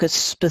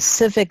focused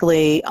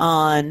specifically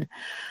on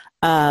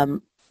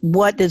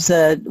what does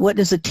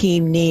a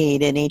team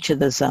need in each of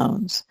the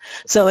zones.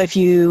 So if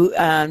you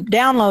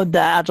download the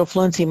Agile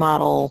Fluency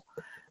Model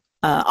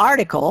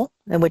article,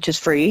 which is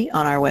free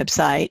on our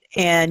website,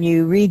 and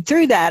you read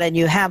through that and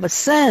you have a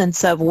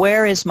sense of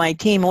where is my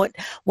team,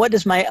 what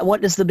does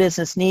the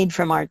business need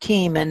from our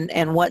team,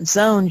 and what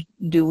zone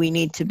do we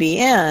need to be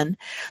in,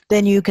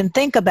 then you can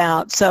think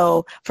about,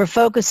 so for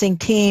focusing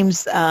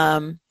teams,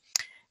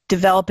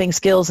 developing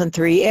skills in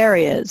 3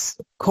 areas: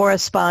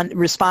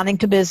 responding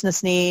to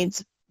business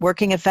needs,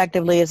 working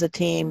effectively as a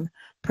team,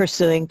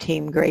 pursuing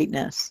team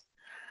greatness.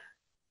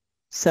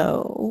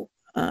 So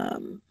let's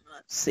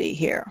see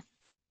here.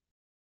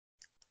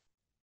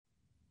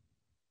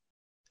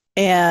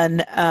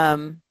 And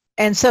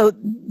so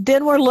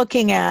then we're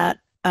looking at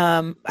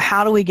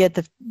how do we get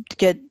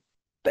good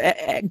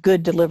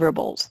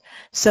deliverables.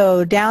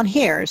 So down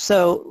here,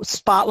 so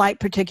spotlight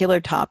particular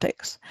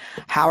topics.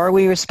 How are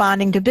we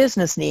responding to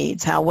business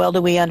needs? How well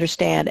do we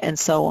understand? And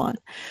so on.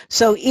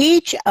 So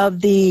each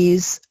of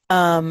these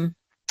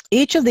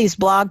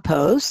blog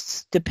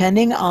posts,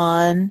 depending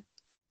on,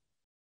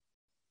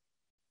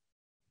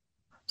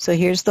 so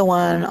here's the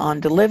one on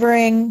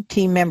delivering.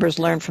 Team members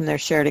learn from their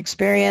shared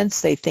experience.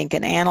 They think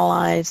and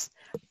analyze.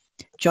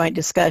 Joint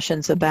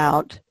discussions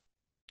about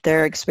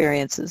their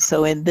experiences.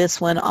 So in this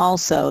one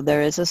also,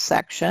 there is a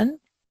section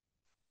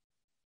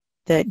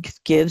that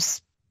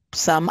gives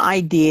some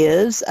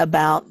ideas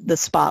about the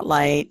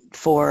spotlight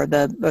for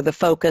the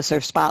focus or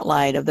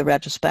spotlight of the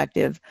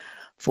retrospective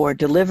for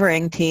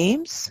delivering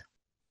teams,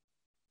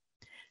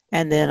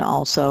 and then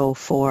also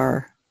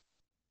for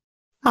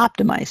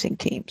optimizing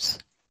teams.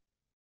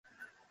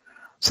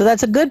 So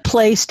that's a good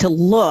place to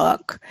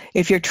look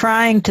if you're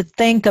trying to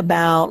think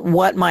about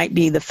what might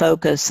be the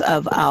focus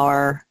of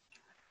our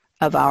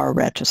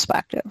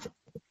retrospective.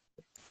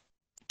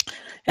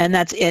 And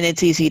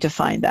it's easy to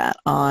find that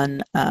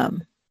on at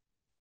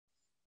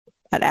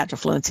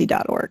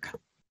agilefluency.org.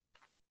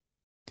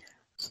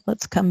 So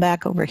let's come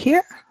back over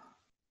here.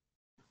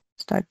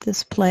 Start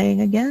this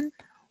playing again.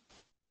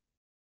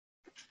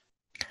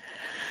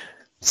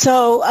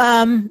 So,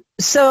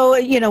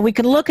 we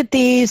can look at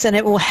these, and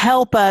it will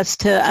help us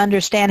to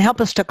understand, help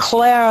us to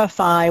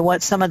clarify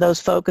what some of those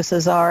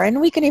focuses are,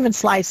 and we can even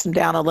slice them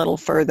down a little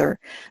further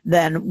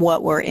than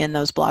what were in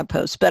those blog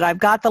posts. But I've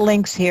got the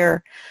links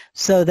here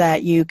so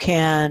that you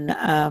can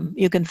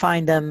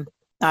find them.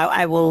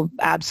 I will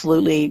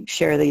absolutely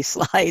share these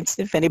slides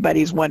if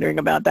anybody's wondering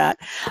about that.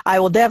 I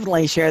will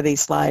definitely share these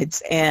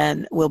slides,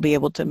 and we'll be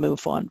able to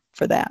move on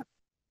for that.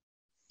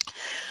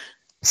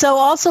 So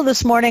also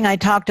this morning I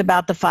talked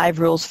about the 5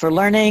 rules for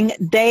learning.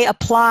 They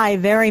apply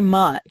very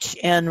much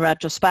in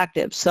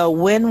retrospective. So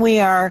when we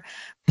are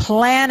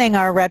planning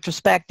our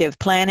retrospective,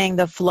 planning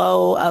the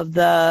flow of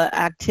the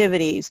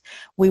activities,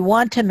 we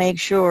want to make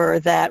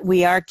sure that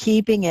we are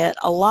keeping it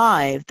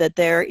alive, that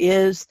there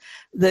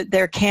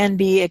can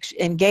be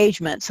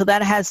engagement. So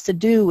that has to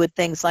do with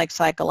things like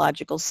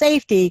psychological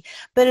safety,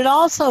 but it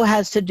also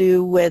has to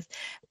do with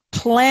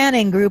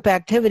planning group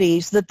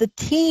activities that the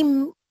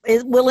team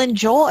will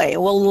enjoy,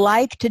 will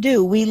like to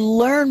do. We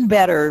learn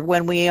better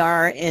when we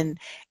are in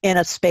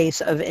a space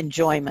of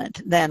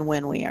enjoyment than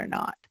when we are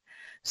not.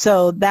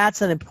 So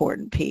that's an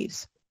important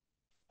piece.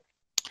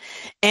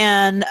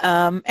 And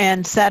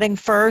setting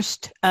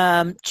first,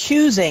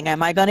 choosing,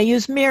 am I going to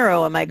use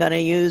Miro? Am I going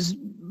to use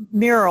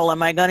Mural?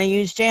 Am I going to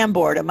use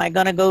Jamboard? Am I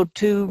going to go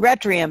to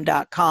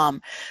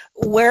Retrium.com?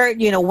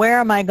 Where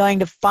am I going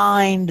to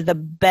find the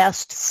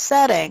best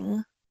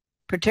setting,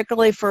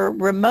 particularly for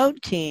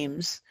remote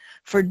teams,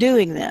 for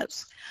doing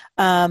this?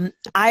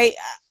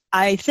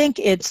 I think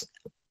it's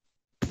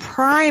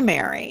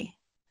primary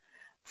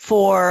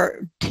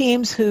for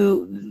teams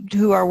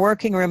who are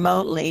working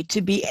remotely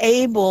to be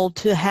able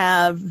to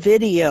have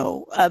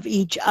video of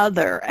each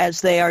other as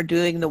they are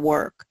doing the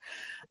work,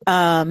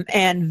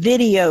 and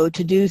video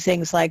to do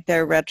things like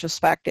their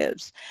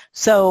retrospectives.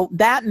 So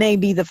that may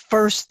be the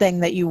first thing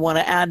that you want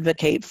to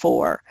advocate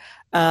for.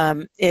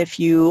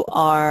 If you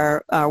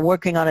are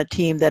working on a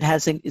team that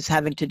is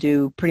having to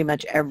do pretty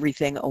much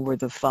everything over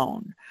the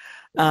phone,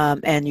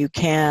 and you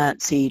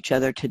can't see each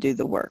other to do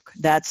the work.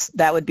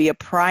 That would be a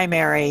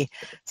primary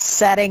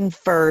setting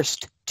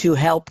first to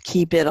help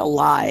keep it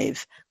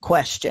alive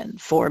question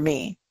for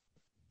me.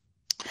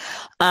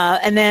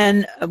 And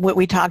then what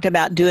we talked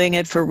about, doing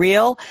it for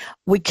real.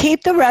 We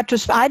keep the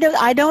retrospective.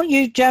 I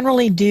don't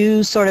generally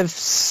do sort of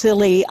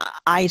silly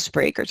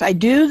icebreakers. I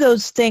do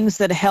those things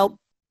that help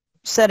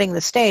setting the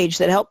stage,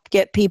 that help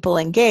get people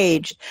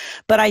engaged,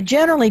 but I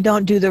generally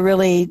don't do the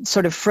really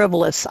sort of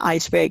frivolous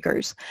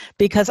icebreakers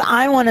because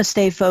I want to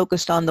stay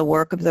focused on the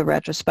work of the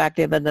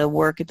retrospective and the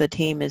work that the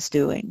team is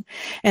doing.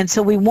 And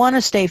so we want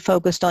to stay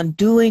focused on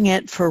doing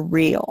it for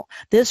real.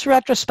 This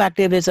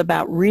retrospective is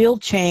about real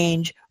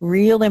change,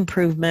 real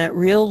improvement,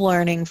 real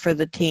learning for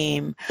the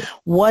team.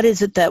 What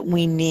is it that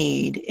we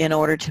need in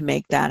order to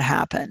make that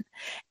happen?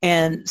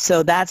 And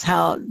so that's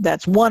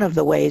one of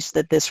the ways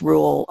that this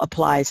rule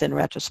applies in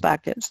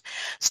retrospectives.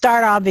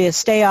 Start obvious,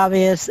 stay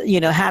obvious,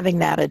 having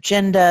that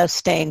agenda,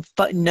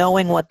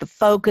 knowing what the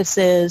focus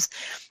is,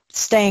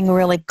 staying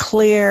really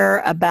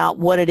clear about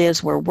what it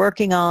is we're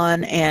working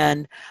on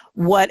and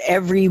what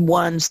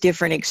everyone's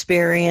different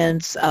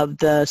experience of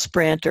the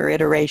sprint or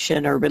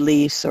iteration or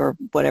release or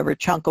whatever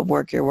chunk of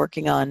work you're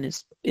working on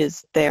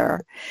is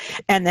there.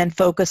 And then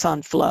focus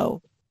on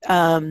flow.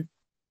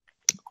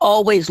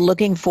 Always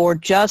looking for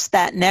just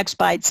that next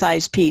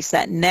bite-sized piece,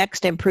 that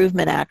next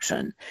improvement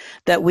action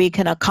that we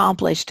can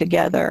accomplish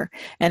together,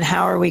 and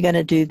how are we going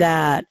to do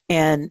that,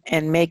 and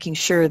making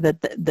sure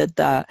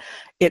that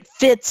it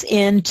fits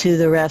into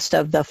the rest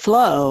of the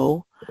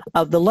flow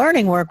of the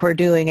learning work we're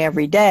doing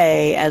every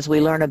day as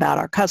we learn about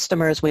our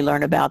customers, we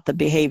learn about the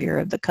behavior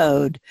of the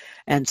code,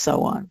 and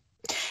so on.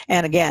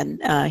 And again,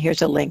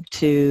 here's a link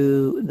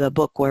to the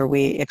book where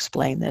we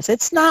explain this.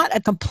 It's not a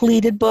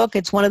completed book.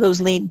 It's one of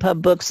those Lean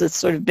Pub books that's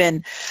sort of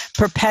been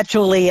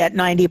perpetually at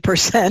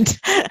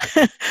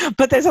 90%.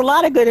 But there's a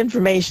lot of good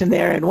information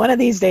there, and one of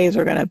these days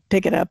we're going to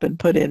pick it up and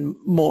put in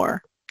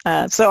more.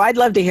 So I'd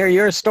love to hear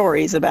your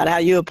stories about how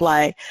you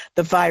apply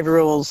the 5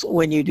 rules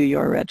when you do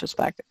your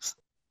retrospectives.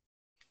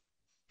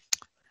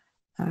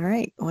 All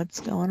right, what's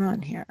going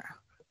on here?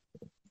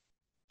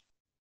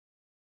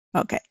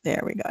 Okay,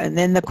 there we go. And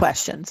then the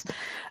questions.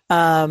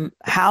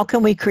 How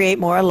can we create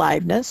more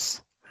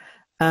aliveness?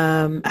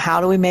 How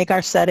do we make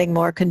our setting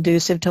more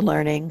conducive to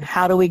learning?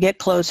 How do we get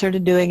closer to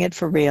doing it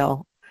for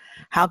real?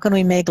 How can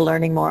we make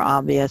learning more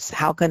obvious?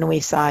 How can we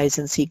size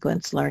and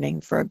sequence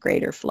learning for a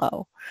greater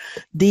flow?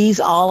 These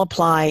all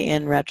apply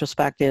in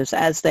retrospectives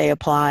as they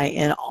apply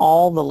in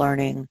all the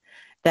learning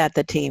that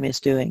the team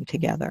is doing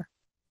together.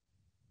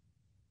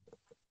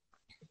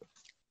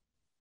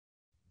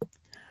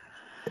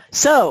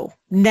 So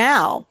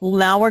now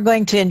we're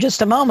going to, in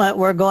just a moment,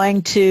 we're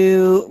going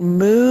to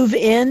move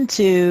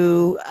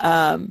into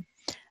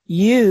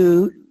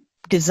you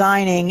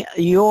designing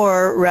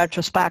your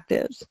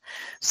retrospectives.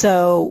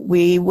 So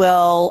we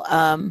will,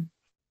 I'm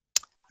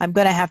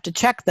going to have to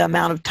check the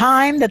amount of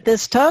time that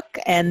this took,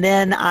 and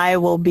then I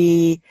will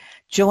be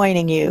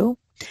joining you.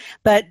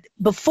 But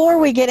before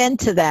we get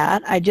into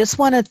that, I just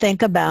want to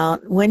think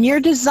about, when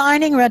you're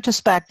designing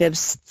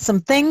retrospectives,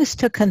 some things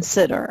to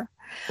consider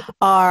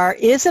are,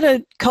 is it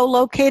a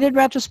co-located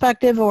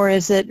retrospective or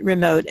is it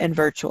remote and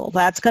virtual?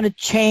 That's going to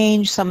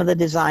change some of the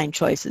design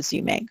choices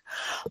you make.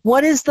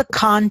 What is the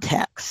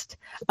context?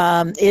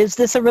 Is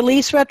this a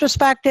release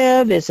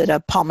retrospective? Is it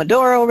a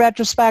Pomodoro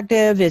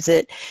retrospective? Is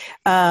it,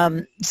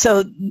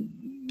 so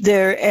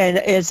there,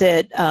 and is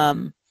it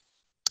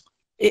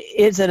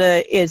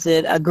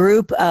a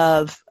group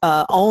of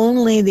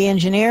only the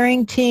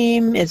engineering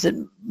team? Is it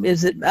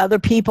is it other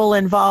people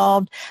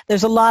involved?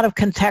 There's a lot of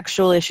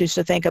contextual issues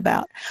to think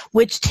about.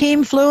 Which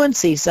team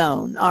fluency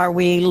zone are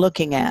we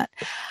looking at?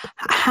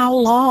 How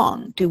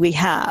long do we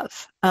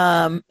have?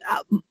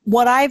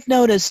 What I've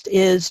noticed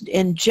is,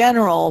 in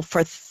general,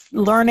 for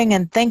learning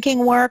and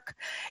thinking work,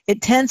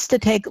 it tends to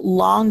take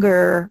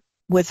longer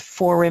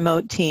for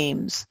remote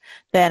teams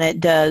than it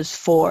does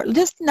for,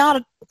 just not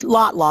a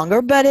lot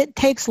longer, but it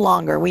takes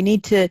longer. We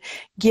need to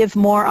give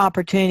more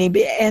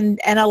opportunity and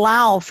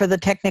allow for the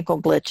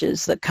technical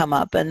glitches that come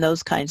up and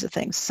those kinds of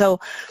things. So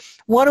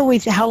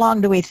how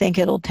long do we think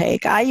it'll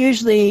take? I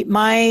usually,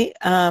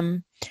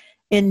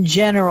 in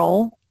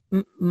general,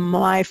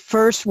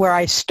 where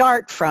I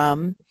start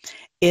from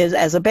is,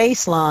 as a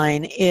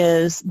baseline,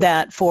 is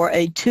that for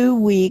a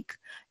 2-week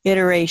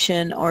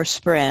iteration or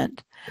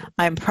sprint,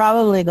 I'm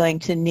probably going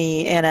to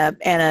need, in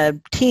a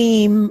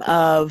team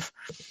of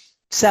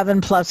 7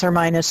 plus or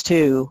minus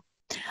 2,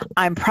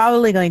 I'm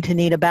probably going to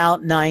need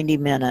about 90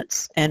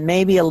 minutes and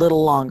maybe a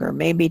little longer,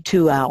 maybe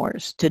 2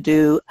 hours, to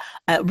do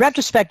a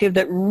retrospective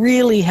that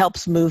really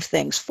helps move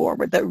things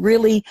forward, that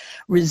really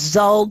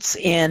results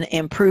in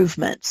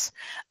improvements.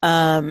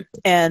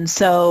 And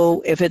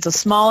so if it's a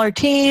smaller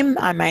team,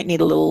 I might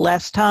need a little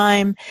less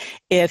time.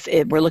 If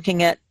we're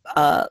looking at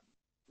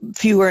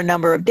fewer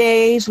number of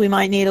days, we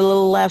might need a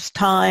little less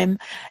time.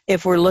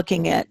 If we're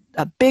looking at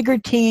a bigger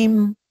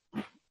team,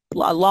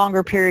 a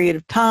longer period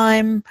of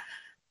time,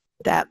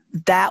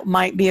 that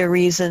might be a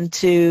reason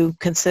to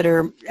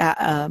consider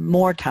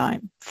more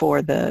time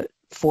for the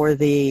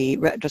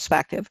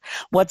retrospective.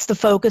 What's the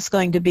focus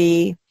going to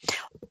be?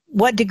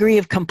 What degree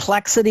of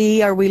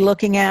complexity are we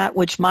looking at,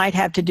 which might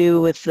have to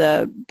do with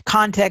the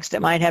context,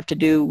 it might have to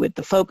do with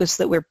the focus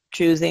that we're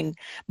choosing,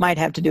 might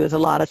have to do with a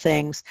lot of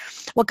things.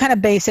 What kind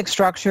of basic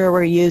structure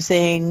we're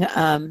using,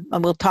 and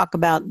we'll talk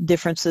about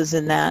differences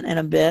in that in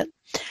a bit.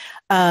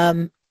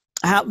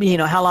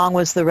 How long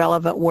was the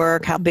relevant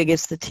work? How big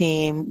is the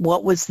team?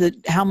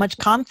 How much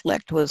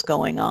conflict was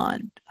going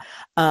on?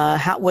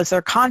 Was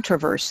there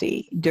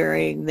controversy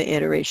during the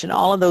iteration?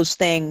 All of those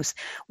things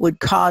would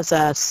cause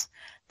us,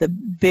 the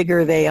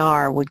bigger they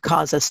are, would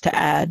cause us to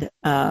add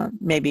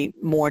maybe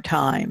more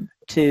time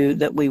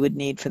that we would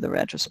need for the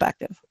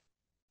retrospective.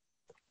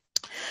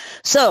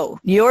 So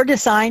your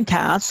design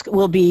task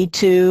will be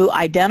to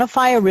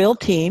identify a real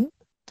team,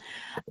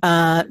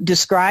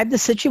 describe the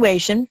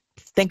situation,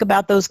 think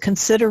about those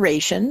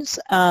considerations,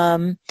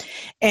 and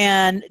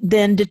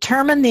then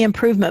determine the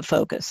improvement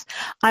focus.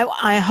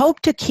 I hope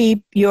to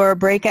keep your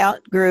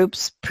breakout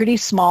groups pretty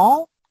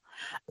small,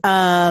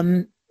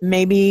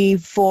 maybe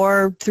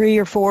 3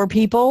 or 4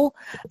 people.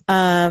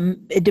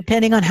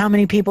 Depending on how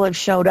many people have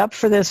showed up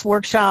for this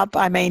workshop,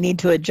 I may need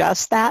to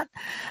adjust that.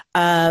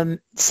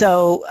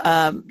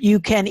 So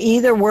you can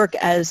either work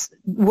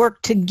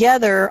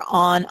together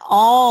on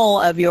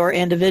all of your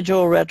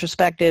individual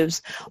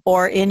retrospectives,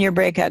 or in your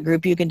breakout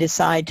group you can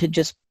decide to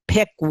just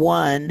pick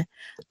one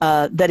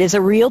that is a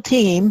real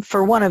team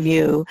for one of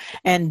you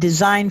and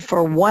design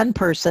for one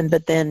person,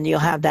 but then you'll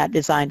have that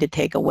design to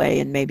take away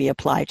and maybe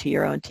apply to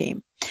your own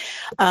team.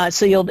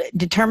 So you'll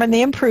determine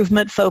the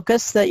improvement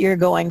focus that you're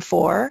going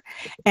for,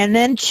 and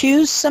then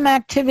choose some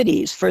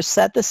activities for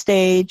set the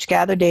stage,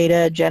 gather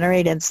data,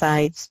 generate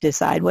insights,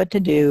 decide what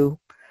to do,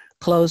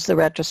 close the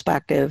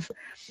retrospective.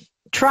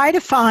 Try to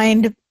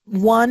find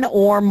one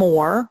or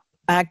more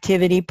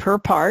activity per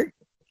part,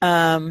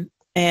 and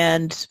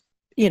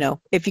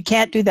if you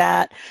can't do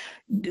that,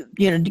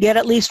 get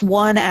at least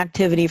one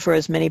activity for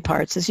as many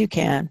parts as you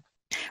can.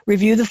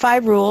 Review the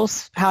 5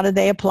 rules. How do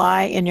they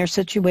apply in your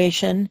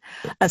situation?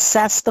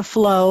 Assess the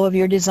flow of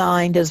your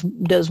design.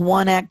 Does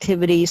one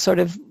activity sort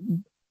of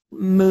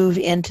move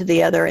into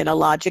the other in a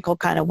logical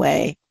kind of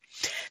way?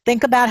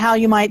 Think about how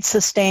you might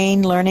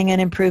sustain learning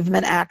and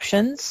improvement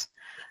actions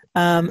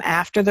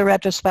after the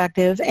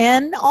retrospective,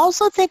 and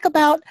also think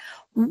about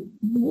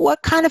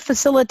what kind of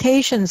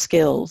facilitation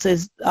skills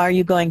are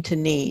you going to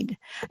need,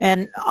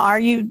 and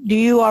do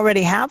you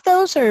already have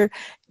those, or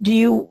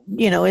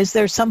is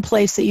there some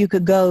place that you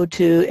could go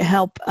to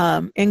help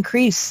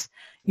increase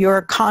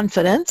your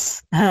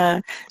confidence,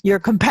 your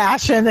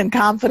compassion and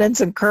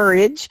confidence and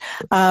courage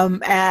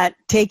at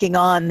taking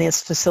on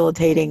this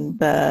facilitating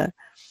the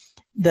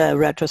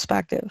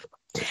retrospective?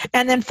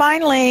 And then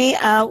finally,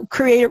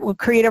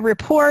 create a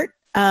report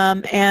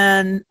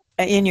and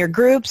in your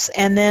groups,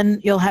 and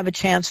then you'll have a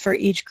chance for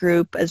each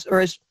group,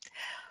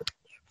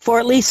 for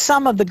at least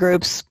some of the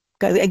groups,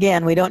 because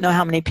again, we don't know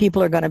how many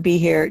people are going to be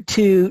here,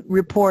 to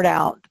report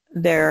out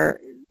their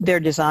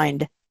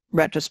designed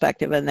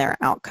retrospective and their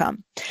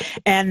outcome.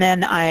 And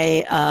then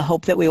I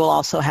hope that we will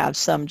also have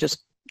some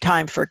just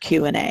time for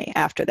Q&A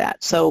after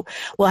that. So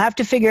we'll have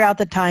to figure out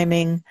the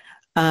timing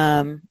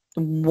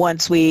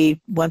once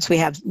we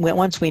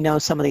know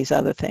some of these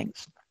other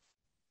things.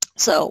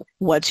 So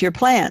what's your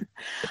plan?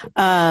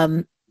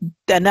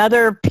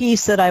 Another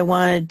piece that I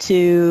wanted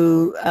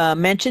to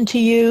mention to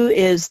you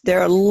is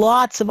there are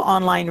lots of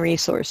online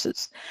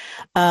resources,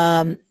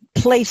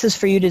 places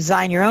for you to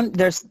design your own.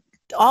 There's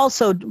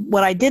also,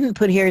 what I didn't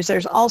put here is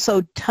there's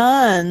also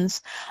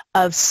tons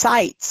of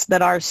sites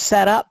that are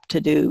set up to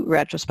do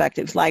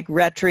retrospectives, like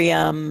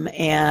Retrium,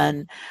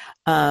 and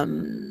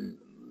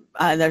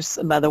there's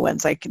some other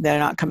ones like they're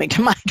not coming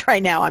to mind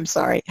right now. I'm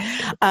sorry,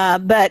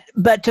 but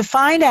to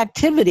find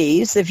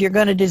activities, if you're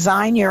going to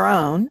design your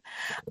own,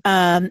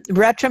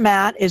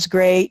 Retromat is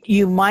great.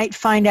 You might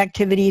find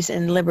activities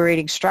in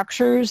Liberating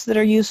Structures that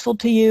are useful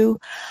to you.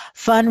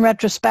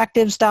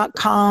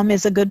 Funretrospectives.com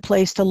is a good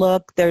place to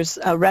look. There's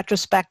a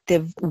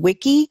retrospective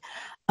wiki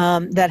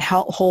that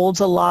holds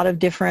a lot of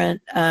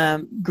different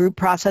group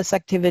process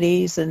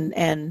activities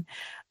and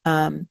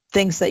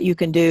things that you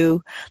can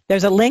do.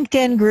 There's a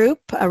LinkedIn group,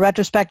 a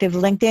retrospective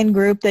LinkedIn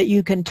group that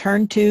you can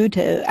turn to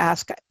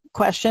ask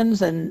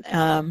questions and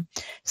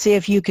see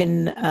if you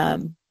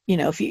can,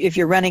 if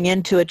you're running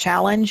into a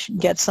challenge,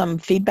 get some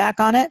feedback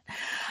on it.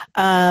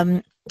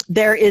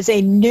 There is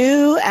a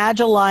new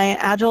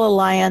Agile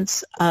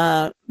Alliance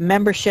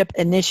membership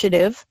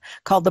initiative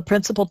called the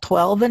Principle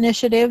 12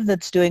 Initiative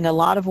that's doing a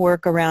lot of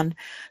work around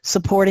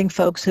supporting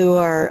folks who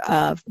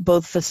are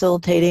both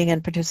facilitating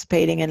and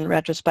participating in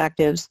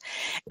retrospectives.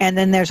 And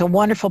then there's a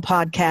wonderful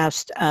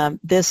podcast.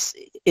 This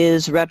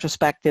is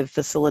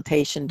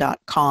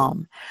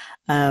retrospectivefacilitation.com.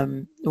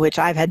 Which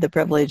I've had the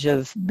privilege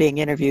of being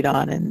interviewed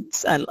on, and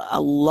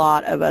a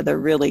lot of other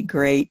really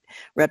great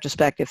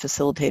retrospective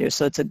facilitators.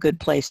 So it's a good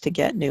place to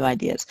get new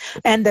ideas.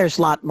 And there's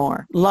a lot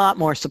more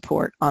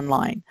support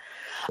online.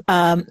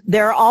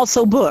 There are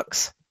also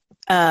books.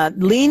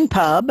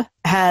 LeanPub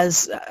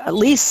has at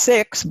least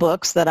 6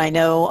 books that I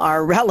know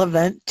are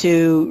relevant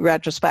to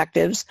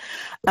retrospectives.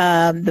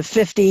 The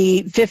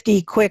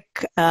 50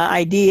 quick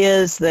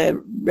ideas,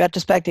 the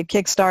retrospective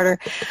Kickstarter.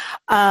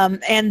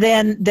 And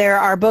then there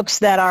are books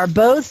that are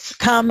both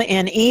come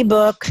in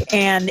ebook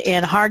and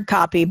in hard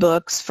copy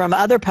books from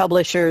other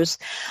publishers.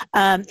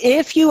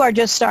 If you are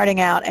just starting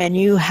out and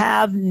you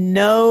have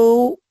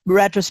no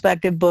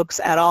retrospective books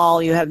at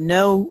all, you have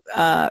no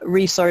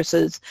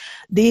resources,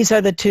 these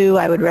are the 2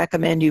 I would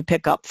recommend you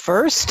pick up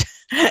first.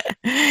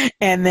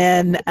 and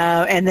then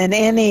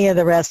any of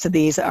the rest of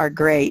these are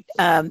great.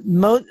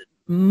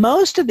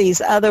 Most of these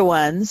other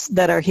ones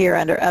that are here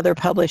under other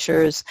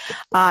publishers,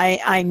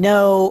 I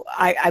know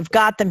I've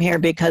got them here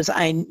because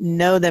I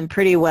know them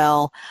pretty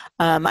well.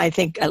 I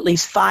think at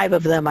least 5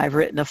 of them I've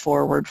written a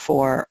foreword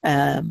for.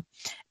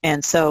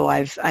 And so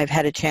I've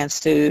had a chance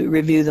to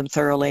review them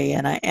thoroughly,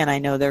 and I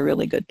know they're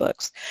really good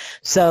books.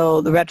 So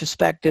the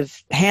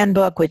Retrospective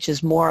Handbook, which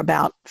is more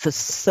about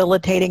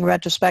facilitating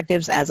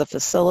retrospectives as a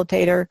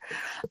facilitator,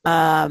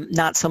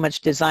 not so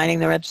much designing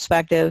the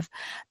retrospective.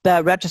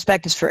 The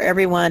Retrospectives for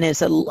Everyone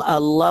is a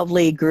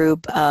lovely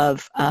group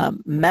of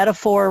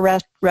metaphor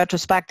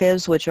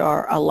retrospectives, which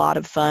are a lot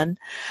of fun.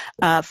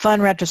 Fun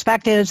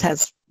Retrospectives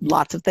has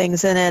lots of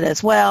things in it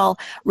as well.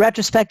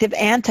 Retrospective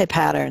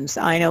Anti-Patterns.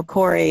 I know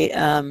Corey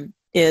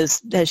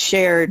has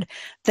shared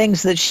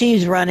things that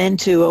she's run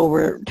into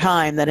over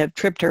time that have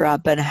tripped her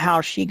up and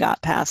how she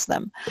got past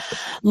them.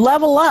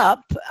 Level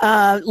Up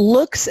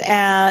looks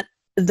at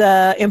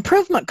the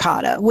improvement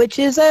kata, which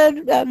is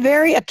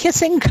a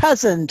kissing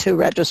cousin to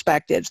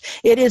retrospectives.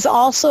 It is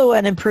also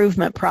an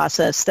improvement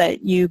process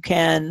that you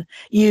can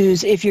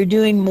use if you're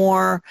doing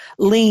more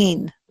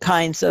lean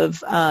kinds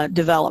of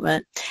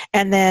development.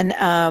 And then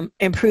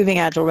Improving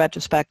Agile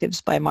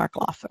Retrospectives by Mark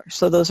Loeffler.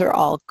 So those are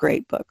all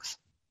great books.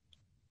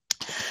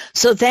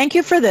 So thank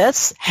you for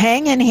this.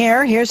 Hang in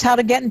here. Here's how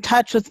to get in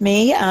touch with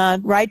me.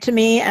 Write to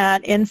me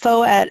at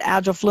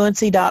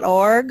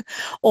info@agilefluency.org,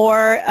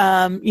 or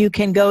you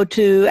can go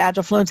to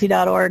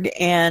agilefluency.org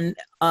and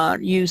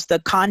use the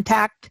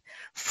contact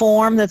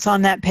form that's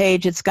on that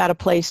page. It's got a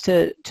place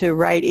to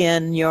write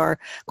in your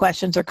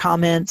questions or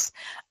comments.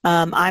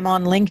 I'm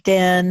on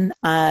LinkedIn.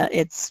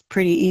 It's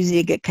pretty easy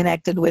to get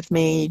connected with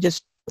me. You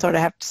just sort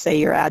of have to say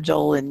you're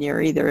Agile and you're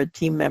either a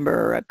team member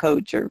or a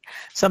coach or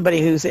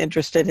somebody who's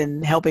interested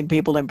in helping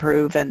people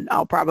improve, and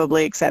I'll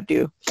probably accept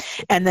you.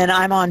 And then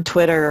I'm on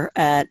Twitter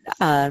at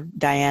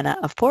Diana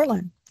of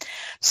Portland.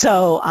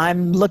 So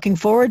I'm looking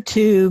forward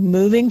to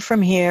moving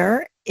from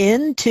here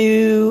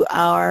into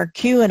our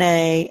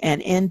Q&A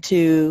and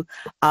into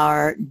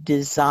our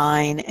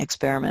design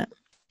experiment.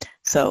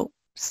 So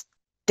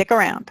stick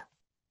around.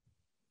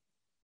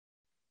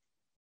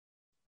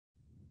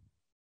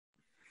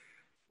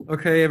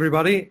 Okay,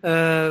 everybody.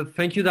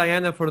 Thank you,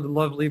 Diana, for the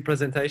lovely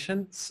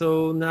presentation.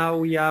 So now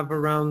we have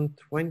around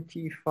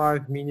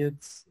 25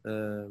 minutes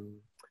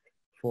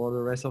for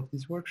the rest of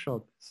this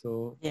workshop.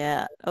 So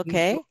yeah,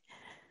 okay.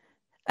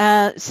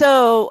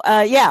 So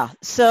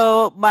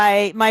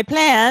my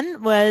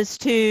plan was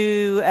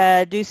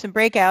to do some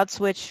breakouts,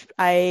 which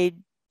I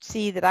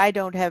see that I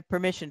don't have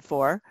permission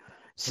for.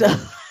 So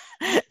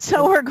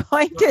so we're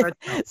going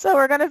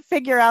to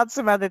figure out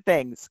some other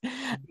things.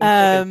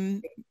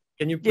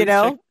 Can you please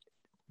how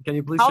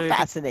check?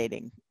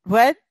 fascinating.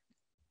 What?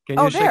 Can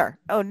Oh, you check? there.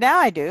 Oh, now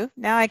I do.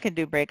 Now I can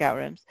do breakout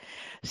rooms.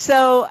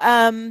 So,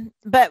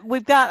 but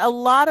we've got a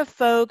lot of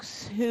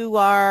folks who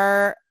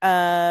are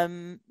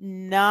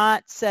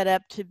not set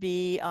up to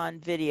be on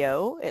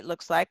video. It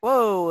looks like,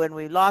 whoa, and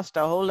we lost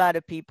a whole lot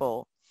of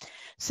people.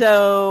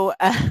 So,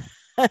 I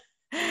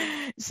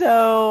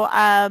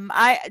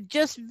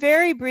just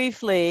very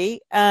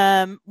briefly,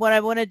 what I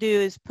want to do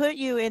is put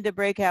you into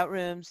breakout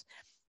rooms.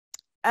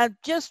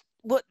 Just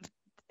what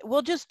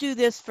we'll just do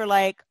this for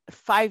like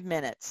 5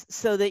 minutes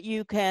so that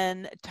you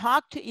can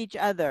talk to each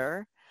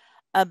other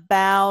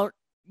about,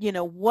 you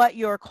know, what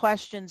your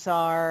questions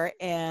are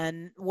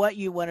and what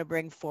you want to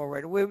bring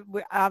forward. We're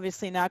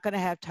obviously not going to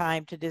have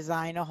time to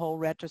design a whole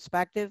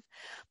retrospective,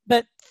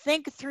 but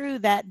think through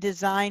that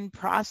design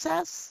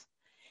process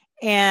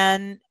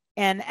and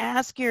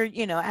ask your,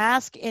 you know,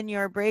 ask in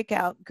your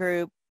breakout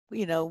group,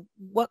 you know,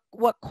 what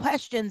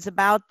questions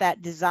about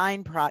that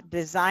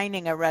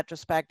designing a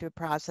retrospective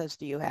process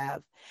do you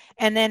have,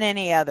 and then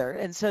any other,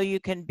 and so you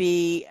can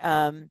be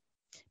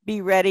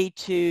ready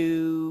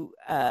to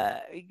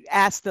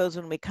ask those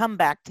when we come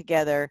back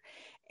together,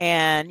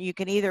 and you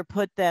can either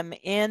put them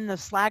in the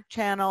Slack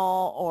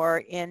channel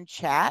or in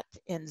chat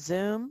in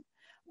Zoom,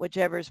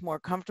 whichever is more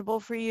comfortable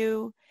for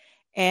you,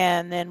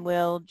 and then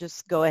we'll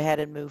just go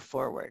ahead and move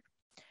forward.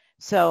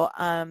 So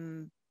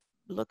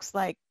looks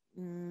like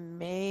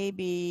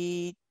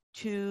maybe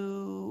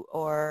two,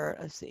 or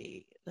let's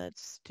see,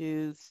 let's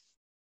do,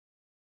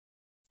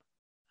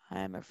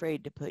 I'm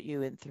afraid to put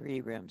you in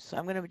 3 rooms. So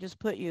I'm going to just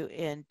put you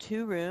in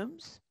 2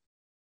 rooms.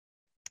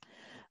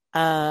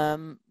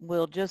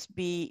 We'll just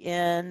be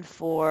in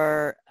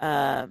for,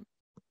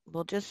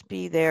 we'll just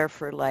be there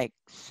for like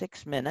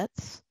 6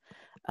 minutes.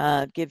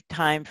 Give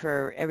time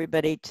for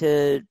everybody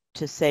to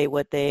say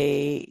what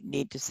they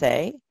need to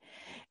say.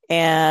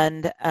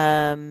 And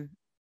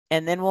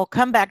then we'll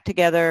come back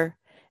together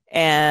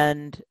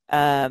and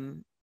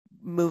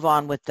move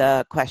on with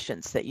the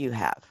questions that you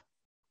have.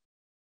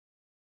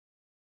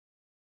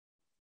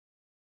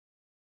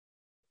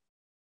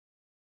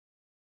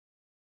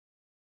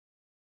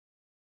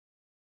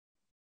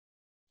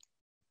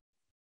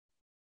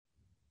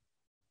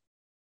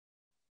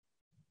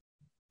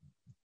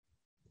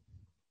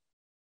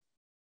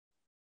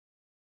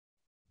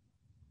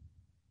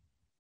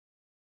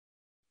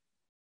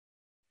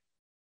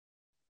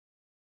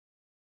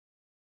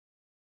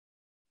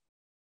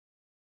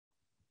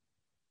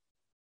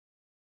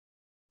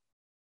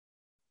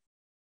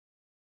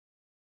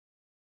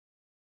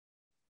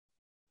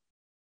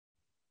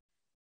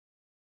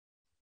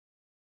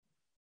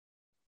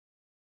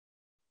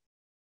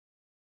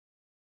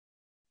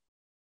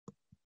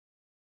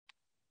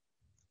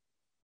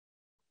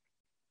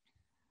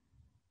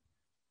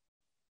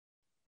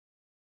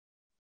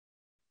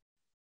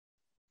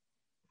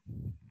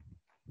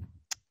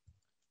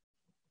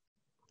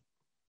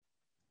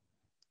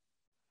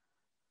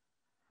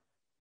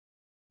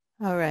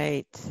 All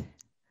right.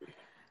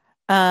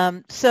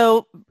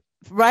 So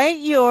write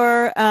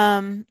your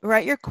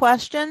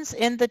questions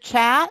in the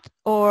chat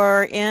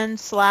or in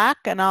Slack,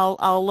 and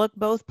I'll look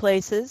both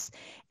places.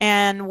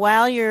 And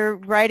while you're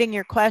writing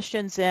your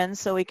questions in,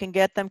 so we can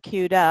get them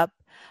queued up,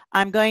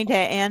 I'm going to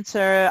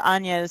answer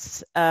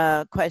Anya's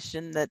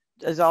question that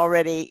is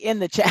already in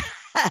the chat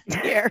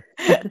here.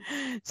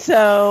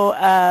 So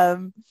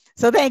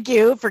so thank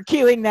you for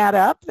queuing that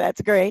up.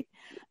 That's great.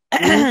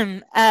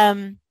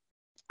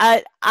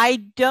 I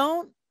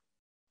don't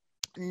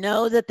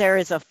know that there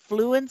is a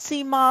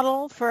fluency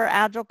model for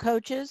Agile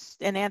coaches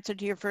in answer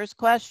to your first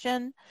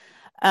question.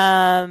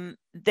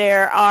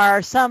 There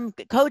are some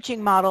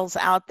coaching models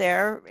out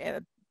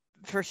there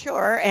for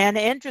sure. And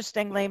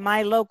interestingly,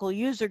 my local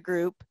user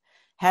group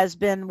has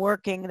been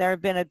working, there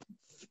have been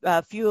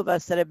a few of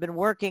us that have been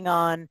working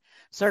on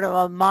sort of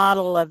a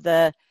model of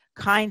the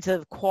kinds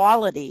of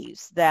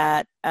qualities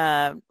that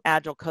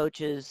Agile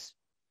coaches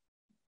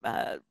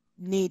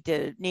need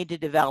to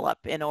develop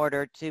in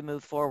order to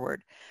move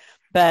forward.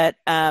 But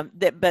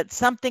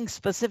something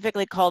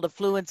specifically called a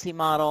fluency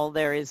model,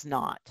 there is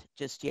not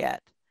just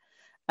yet.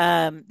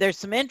 There's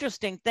some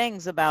interesting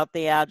things about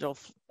the Agile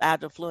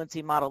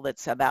fluency model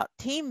that's about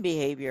team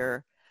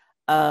behavior,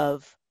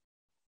 of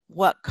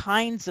what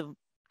kinds of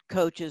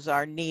coaches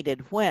are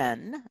needed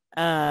when,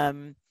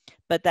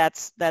 but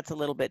that's a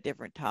little bit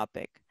different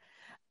topic.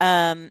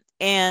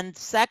 And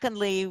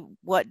secondly,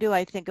 what do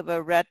I think of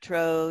a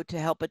retro to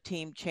help a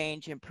team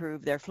change,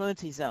 improve their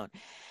fluency zone?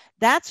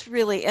 That's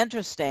really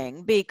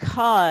interesting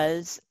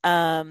because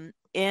at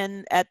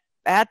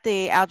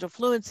the Agile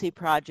Fluency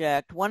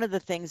Project, one of the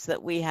things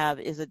that we have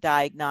is a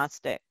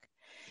diagnostic.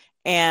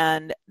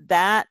 And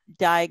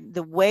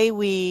the way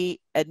we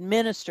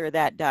administer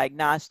that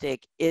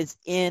diagnostic is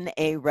in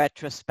a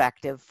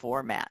retrospective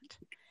format.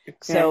 Okay.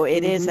 So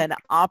it is an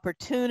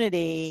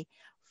opportunity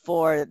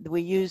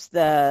we use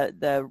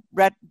the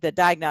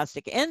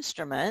diagnostic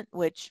instrument,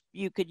 which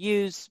you could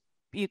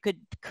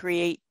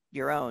create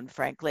your own,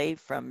 frankly,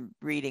 from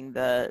reading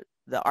the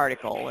the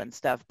article and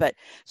stuff. But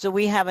so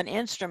we have an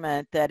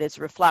instrument that is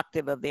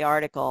reflective of the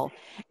article,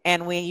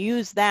 and we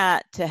use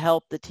that to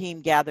help the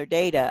team gather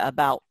data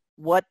about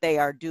what they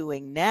are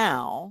doing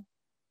now.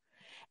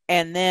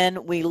 And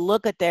then we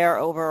look at their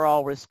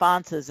overall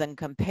responses and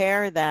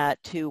compare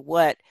that to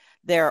what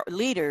their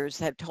leaders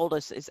have told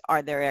us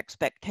are their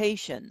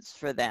expectations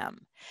for them.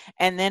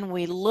 And then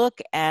we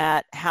look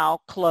at how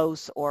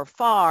close or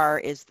far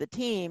is the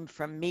team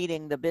from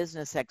meeting the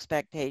business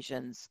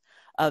expectations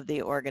of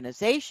the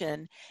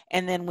organization.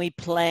 And then we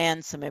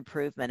plan some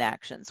improvement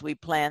actions. We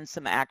plan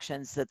some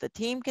actions that the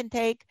team can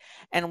take,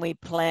 and we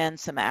plan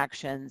some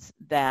actions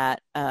that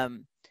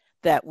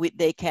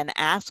they can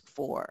ask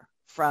for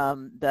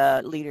from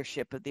the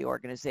leadership of the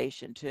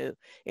organization to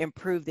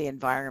improve the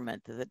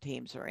environment that the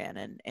teams are in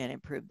and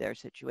improve their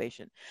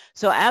situation.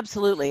 So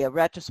absolutely, a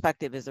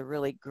retrospective is a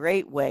really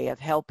great way of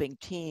helping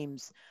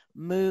teams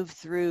move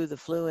through the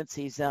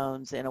fluency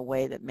zones in a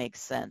way that makes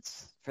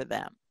sense for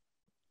them.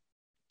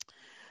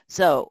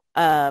 So,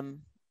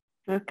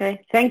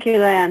 okay. Thank you,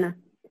 Diana.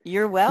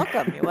 You're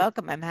welcome. You're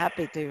welcome. I'm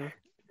happy to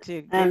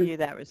give you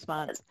that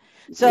response.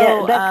 So,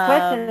 yeah, that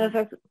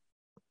question is...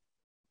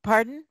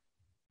 Pardon?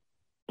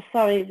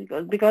 Sorry,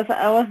 because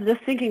I was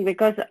just thinking,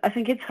 because I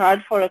think it's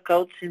hard for a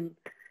coach,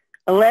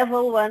 a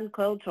level 1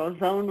 coach or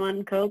zone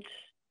 1 coach,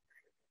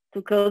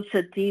 to coach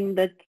a team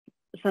that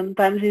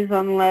sometimes is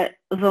on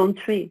zone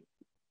 3.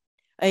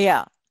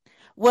 Yeah.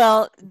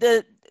 Well,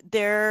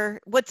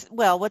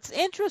 what's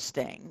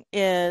interesting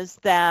is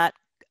that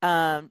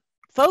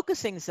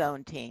focusing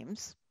zone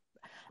teams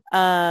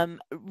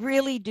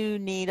really do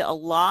need a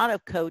lot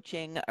of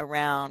coaching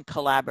around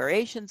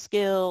collaboration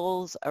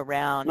skills,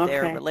 around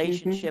their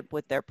relationship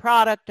with their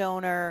product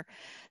owner.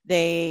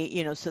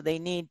 So they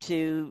need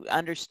to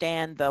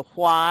understand the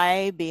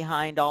why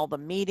behind all the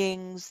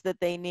meetings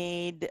that they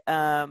need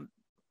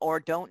or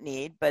don't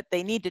need, but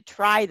they need to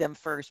try them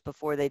first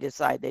before they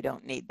decide they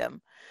don't need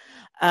them.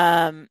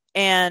 And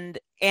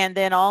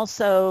then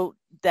also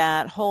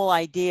that whole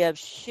idea of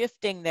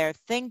shifting their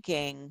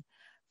thinking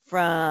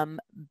from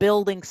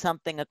building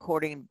something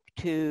according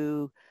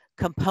to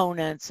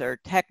components or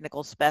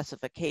technical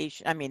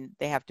specification. I mean,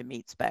 they have to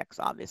meet specs,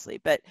 obviously,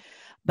 but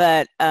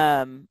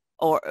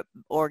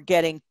or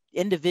getting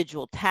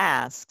individual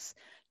tasks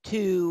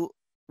to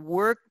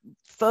work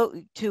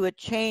to a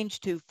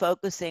change to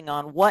focusing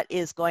on what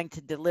is going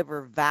to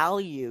deliver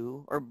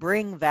value or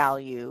bring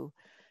value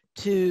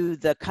to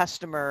the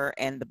customer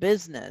and the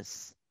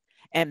business,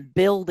 and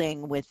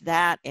building with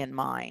that in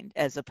mind,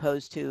 as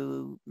opposed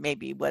to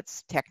maybe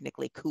what's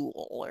technically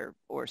cool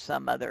or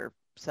some other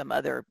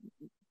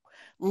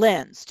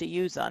lens to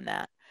use on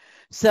that.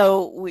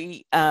 So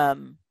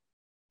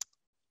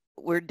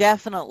we're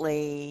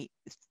definitely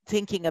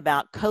thinking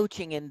about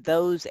coaching in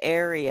those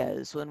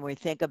areas when we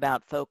think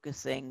about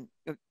coaching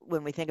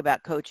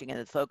in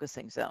the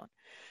focusing zone.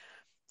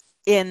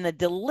 In the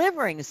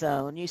delivering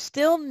zone, you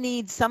still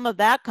need some of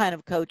that kind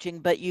of coaching,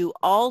 but you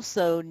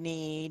also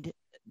need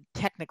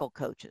technical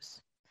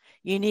coaches.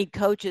 You need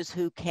coaches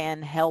who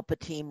can help a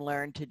team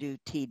learn to do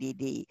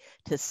TDD,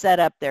 to set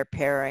up their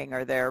pairing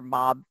or their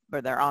mob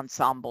or their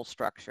ensemble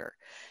structure.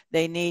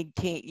 They need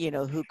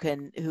who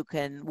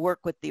can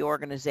work with the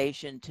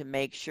organization to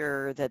make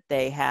sure that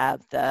they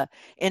have the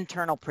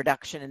internal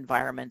production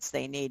environments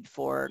they need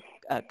for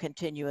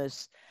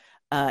continuous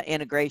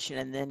integration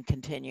and then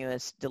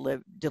continuous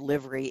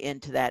delivery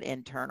into that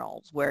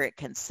internals, where it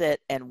can sit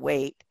and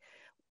wait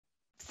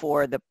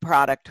for the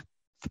product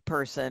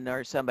person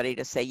or somebody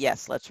to say,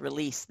 yes, let's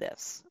release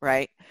this,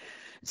 right?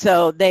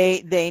 So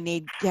they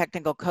need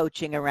technical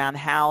coaching around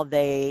how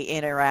they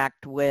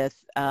interact with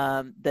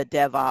the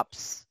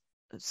DevOps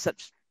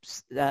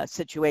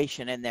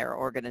situation in their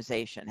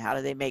organization. How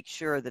do they make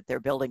sure that they're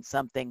building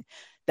something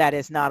that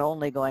is not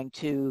only going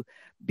to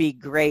be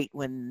great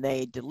when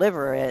they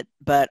deliver it,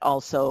 but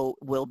also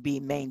will be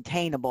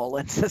maintainable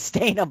and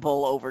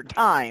sustainable over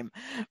time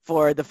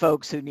for the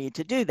folks who need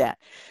to do that.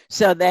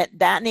 So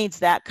that needs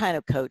that kind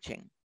of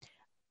coaching.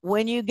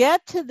 When you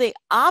get to the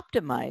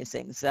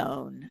optimizing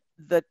zone,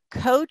 the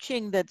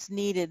coaching that's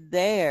needed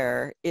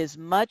there is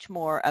much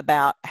more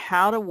about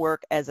how to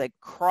work as a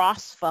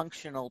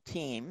cross-functional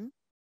team,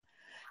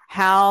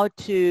 how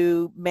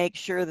to make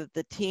sure that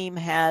the team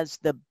has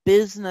the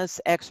business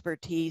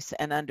expertise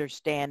and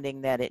understanding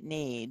that it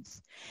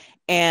needs,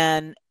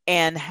 and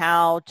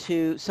how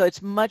to, so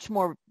it's much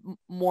more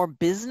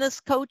business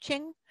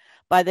coaching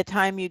by the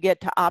time you get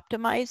to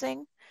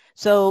optimizing.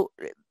 So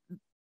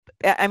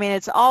I mean,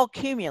 it's all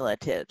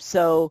cumulative.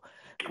 So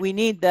we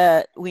need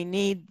the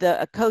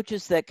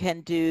coaches that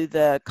can do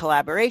the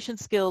collaboration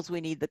skills.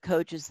 We need the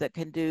coaches that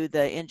can do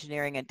the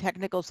engineering and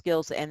technical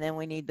skills, and then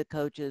we need the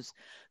coaches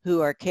who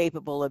are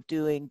capable of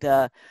doing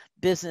the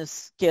business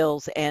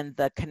skills and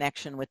the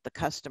connection with the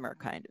customer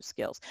kind of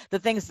skills. The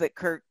things that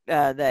Kurt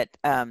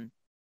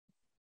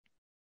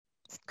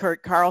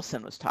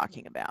Carlson was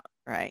talking about,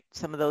 right?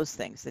 Some of those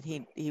things that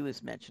he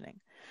was mentioning.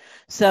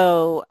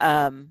 So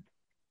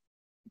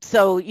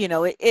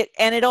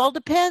it all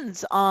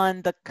depends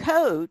on the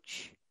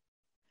coach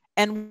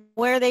and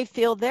where they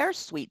feel their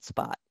sweet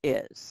spot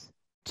is,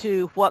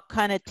 to what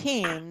kind of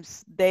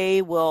teams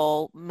they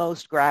will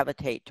most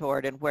gravitate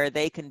toward and where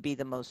they can be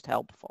the most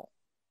helpful.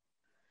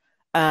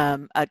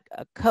 A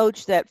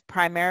coach that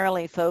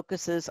primarily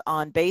focuses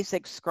on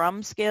basic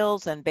Scrum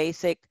skills and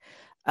basic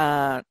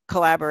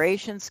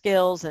collaboration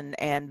skills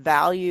and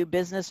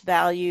business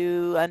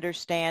value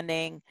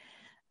understanding,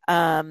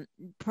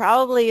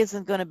 probably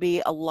isn't going to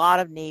be a lot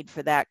of need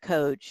for that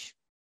coach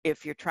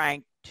if you're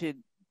trying to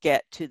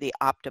get to the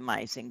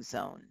optimizing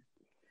zone,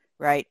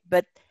 right?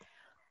 But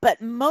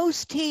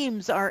most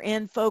teams are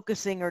in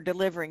focusing or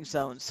delivering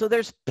zones. So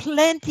there's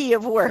plenty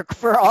of work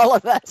for all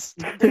of us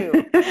to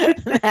do.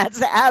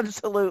 That's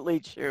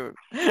absolutely true.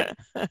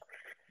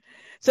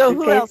 So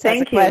who else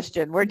has a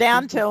question? We're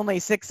down to only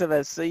 6 of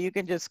us, so you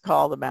can just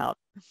call them out.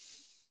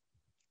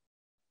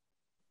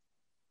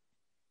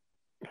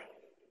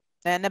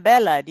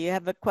 Annabella, do you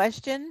have a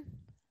question?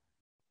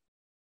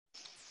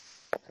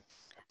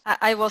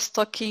 I was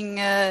talking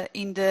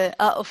in the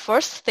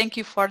first. Thank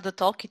you for the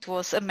talk. It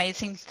was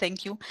amazing.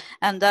 Thank you.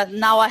 And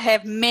now I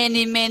have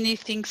many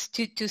things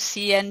to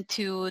see and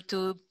to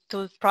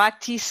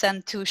practice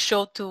and to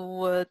show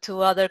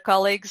to other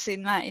colleagues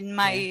in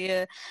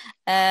my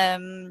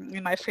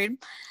firm.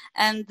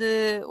 And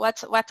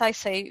what I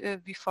say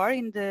before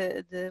in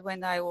the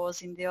when I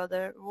was in the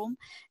other room,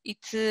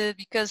 it's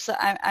because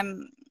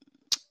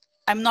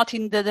I'm not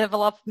in the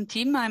development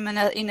team. I'm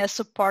in a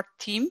support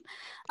team.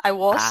 I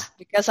was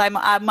because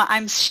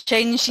I'm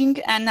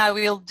changing, and I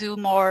will do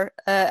more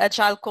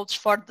agile coach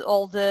for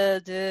all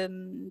the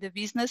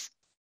business,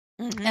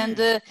 and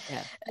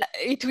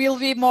it will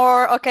be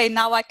more okay.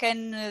 Now I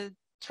can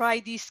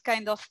try these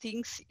kind of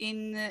things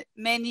in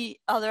many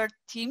other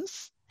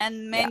teams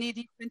and many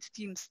different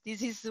teams.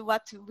 This is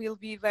what will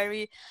be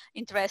very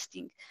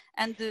interesting.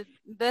 And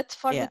but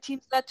for the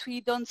teams that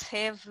we don't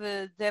have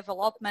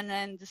development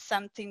and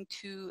something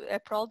to a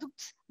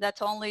product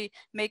that only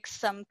makes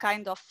some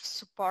kind of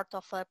support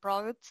of a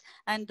product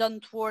and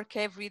don't work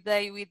every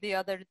day with the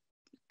other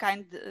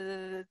kind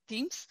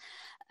teams,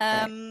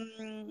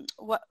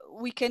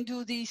 we can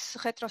do this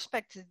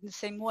retrospective in the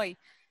same way.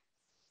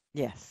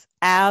 Yes,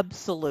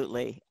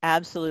 absolutely.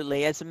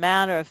 Absolutely. As a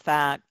matter of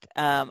fact,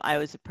 I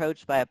was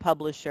approached by a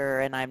publisher,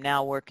 and I'm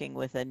now working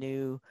with a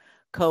new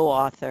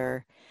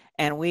co-author,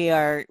 and we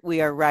are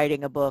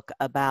writing a book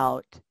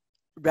about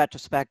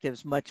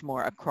retrospectives much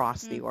more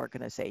across the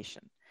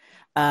organization.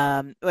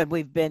 And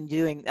we've been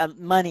doing,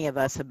 many of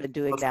us have been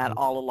doing that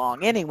all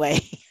along anyway,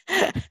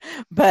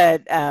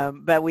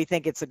 but we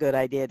think it's a good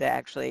idea to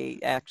actually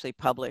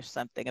publish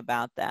something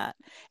about that.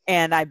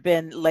 And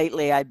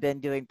lately I've been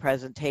doing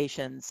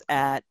presentations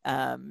at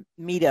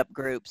meetup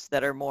groups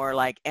that are more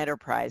like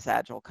enterprise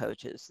agile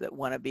coaches that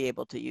want to be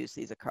able to use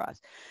these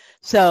across.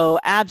 So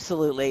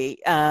absolutely,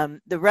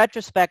 the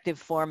retrospective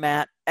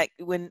format,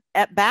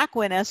 back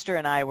when Esther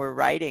and I were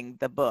writing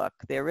the book,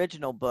 the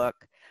original book,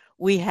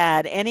 we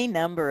had any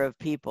number of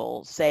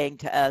people saying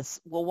to us,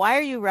 well, why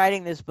are you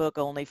writing this book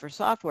only for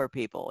software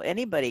people?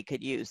 Anybody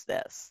could use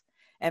this.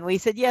 And we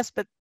said, yes,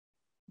 but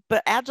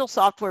Agile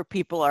software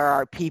people are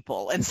our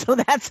people. And so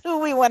that's who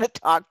we want to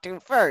talk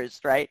to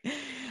first, right?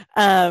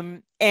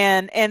 And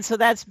so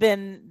that's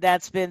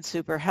been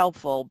super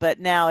helpful. But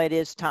now it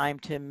is time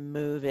to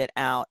move it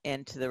out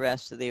into the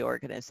rest of the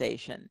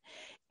organization.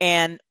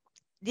 And,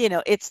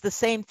 it's the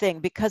same thing,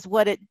 because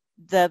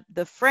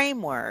the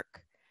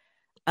framework,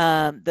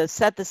 the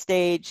set the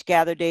stage,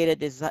 gather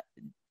data,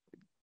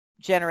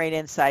 generate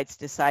insights,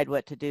 decide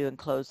what to do, and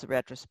close the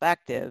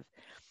retrospective.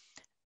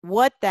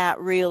 What that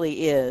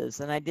really is,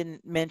 and I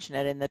didn't mention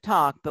it in the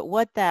talk, but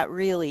what that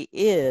really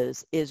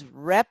is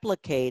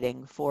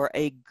replicating for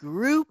a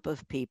group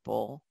of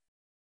people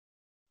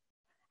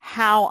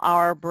how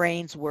our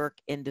brains work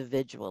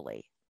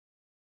individually,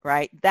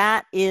 right?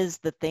 That is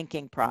the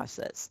thinking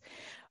process.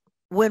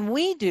 When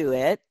we do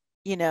it,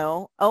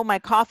 oh, my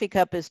coffee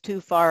cup is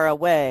too far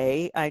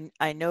away.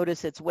 I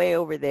notice it's way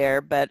over there,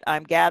 but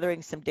I'm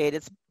gathering some data.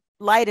 It's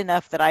light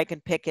enough that I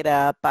can pick it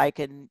up. I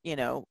can,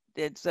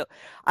 and so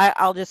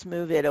I'll just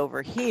move it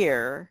over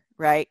here,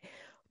 right?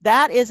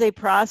 That is a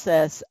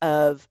process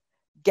of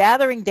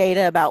gathering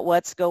data about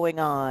what's going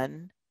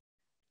on.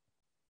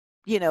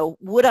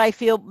 Would I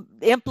feel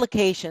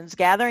implications,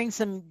 generating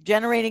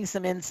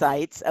some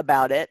insights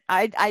about it?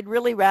 I'd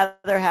really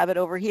rather have it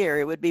over here.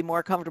 It would be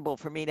more comfortable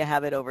for me to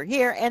have it over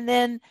here, and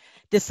then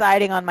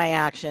deciding on my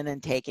action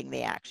and taking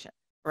the action,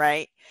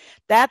 right?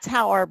 That's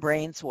how our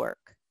brains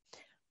work.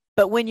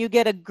 But when you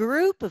get a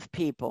group of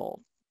people,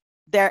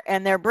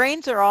 their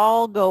brains are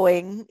all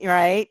going,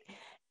 right?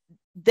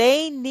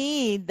 They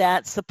need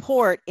that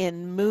support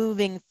in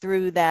moving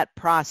through that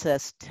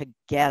process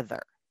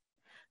together,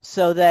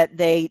 so that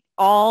they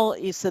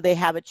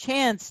have a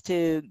chance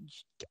to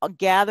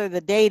gather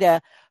the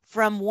data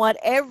from what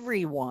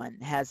everyone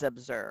has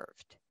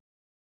observed,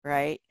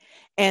 right?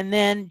 And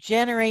then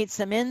generate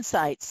some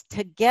insights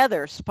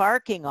together,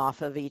 sparking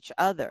off of each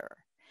other,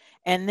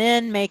 and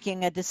then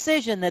making a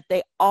decision that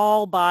they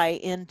all buy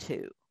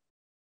into,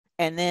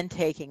 and then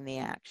taking the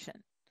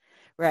action,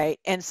 right?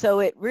 And so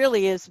it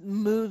really is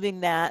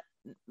moving that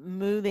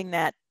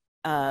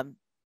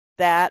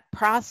that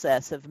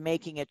process of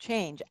making a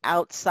change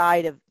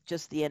outside of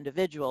just the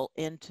individual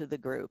into the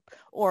group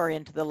or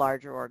into the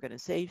larger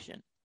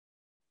organization.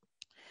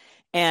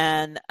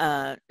 And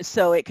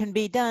so it can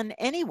be done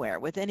anywhere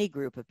with any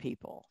group of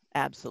people.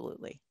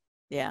 Absolutely.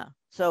 Yeah.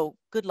 So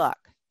good luck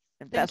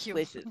and best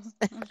wishes.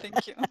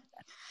 Thank you.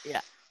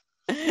 Yeah.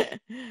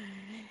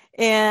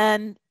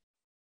 And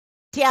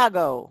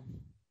Tiago,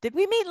 did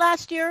we meet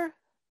last year?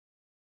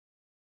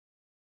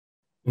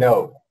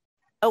 No.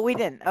 Oh, we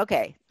didn't.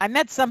 Okay. I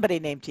met somebody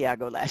named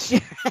Tiago last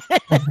year.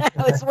 I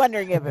was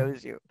wondering if it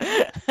was you.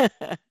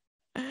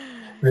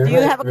 Do you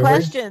have a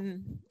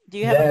question? Do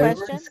you have a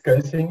question? We were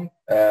discussing,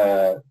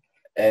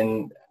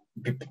 and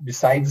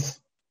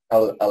besides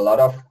a lot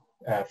of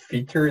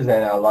features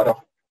and a lot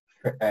of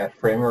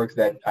frameworks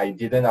that I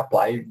didn't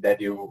apply that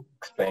you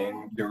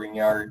explained during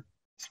your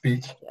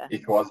speech,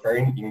 it was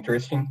very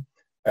interesting.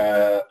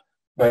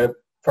 But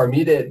for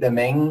me, the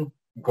main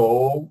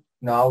goal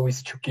now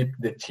is to keep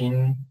the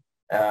team,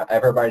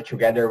 everybody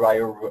together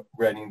while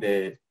running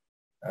the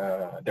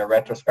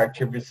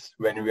retrospectives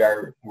when we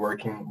are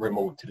working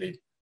remotely.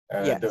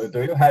 Yes.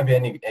 Do you have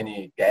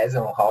any guess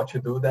on how to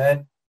do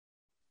that?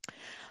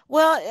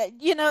 Well,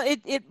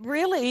 it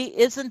really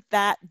isn't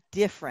that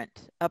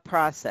different a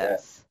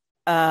process.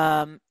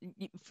 Yeah.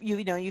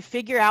 You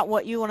figure out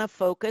what you want to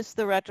focus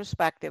the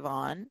retrospective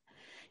on.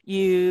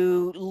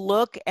 You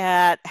look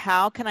at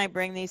how can I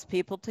bring these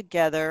people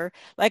together.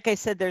 Like I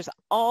said, there's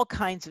all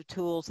kinds of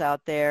tools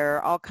out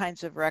there, all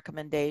kinds of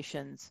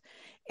recommendations.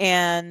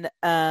 And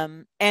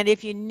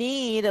if you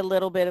need a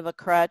little bit of a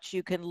crutch,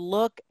 you can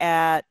look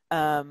at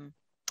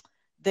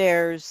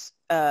there's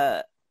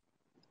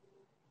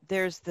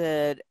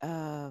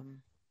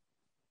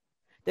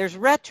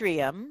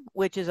Retrium,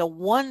 which is a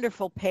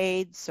wonderful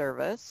paid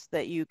service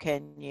that you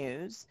can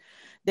use.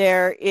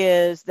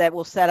 That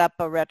will set up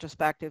a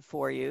retrospective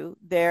for you.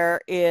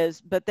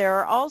 But there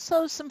are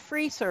also some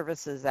free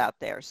services out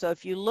there. So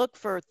if you look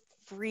for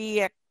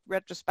free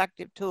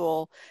retrospective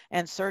tool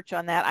and search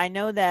on that, I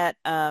know that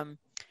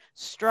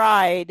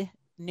Stride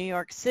New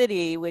York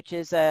City, which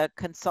is a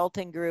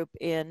consulting group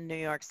in New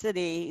York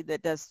City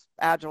that does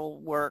Agile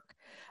work,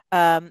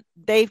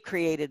 they've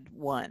created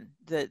one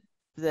that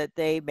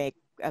they make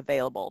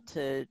available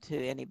to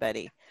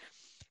anybody.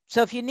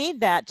 So if you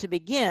need that to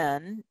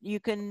begin, you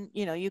can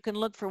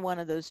look for one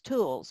of those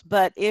tools.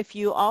 But if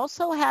you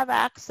also have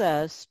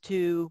access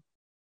to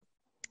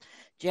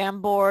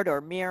Jamboard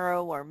or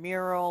Miro or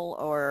Mural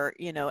or,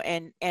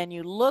 and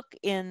you look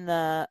in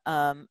the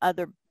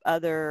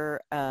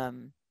other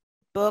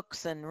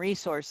books and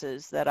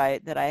resources that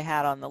I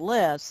had on the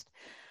list,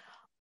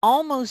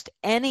 almost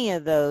any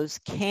of those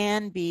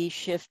can be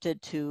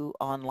shifted to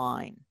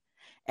online.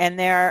 And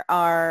there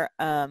are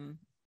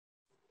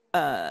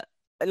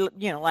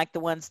like the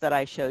ones that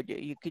I showed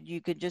you.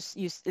 You could just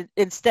use,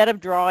 instead of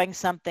drawing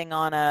something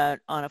on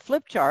a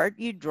flip chart,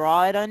 you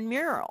draw it on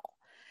Mural,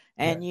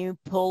 and you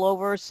pull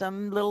over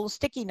some little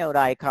sticky note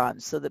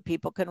icons so that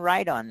people can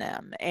write on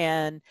them.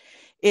 And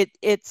it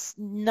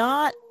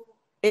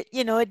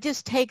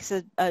just takes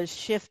a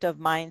shift of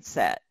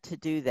mindset to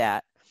do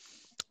that.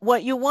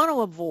 What you want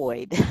to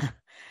avoid,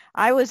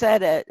 I was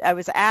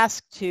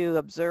asked to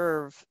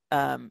observe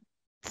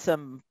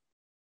some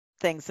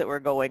things that were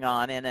going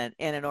on in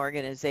an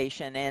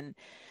organization, and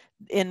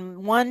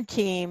in one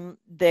team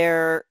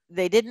they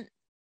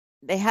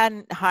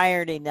hadn't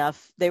hired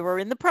enough. They were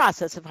in the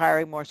process of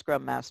hiring more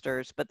Scrum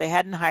Masters, but they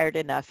hadn't hired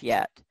enough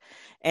yet.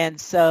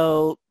 And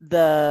so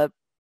the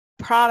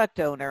product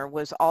owner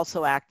was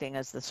also acting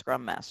as the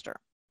Scrum Master,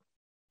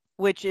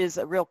 which is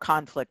a real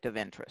conflict of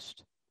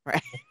interest,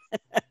 right?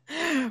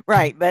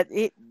 Right, but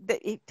he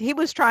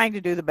was trying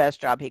to do the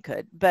best job he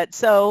could. But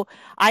so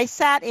I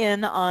sat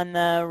in on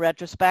the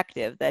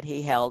retrospective that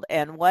he held,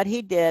 and what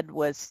he did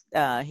was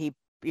he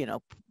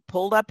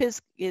pulled up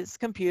his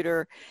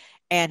computer,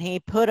 and he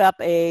put up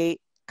a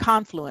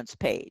Confluence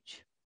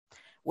page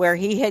where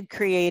he had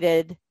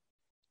created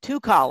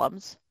 2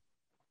 columns,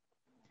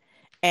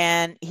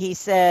 and he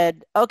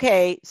said,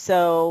 okay,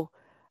 so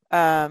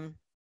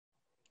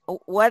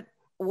what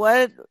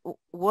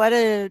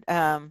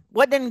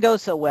didn't go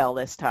so well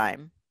this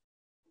time?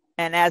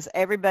 And as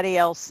everybody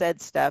else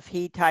said stuff,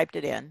 he typed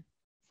it in.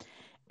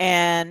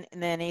 And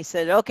then he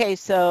said, okay,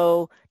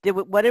 so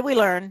what did we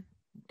learn?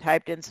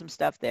 Typed in some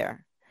stuff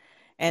there.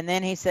 And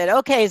then he said,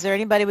 okay, is there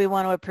anybody we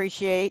want to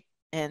appreciate?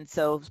 And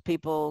so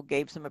people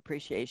gave some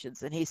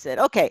appreciations. And he said,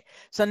 okay,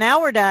 so now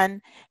we're done.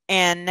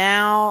 And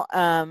now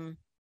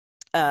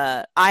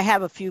I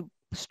have a few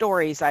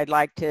stories I'd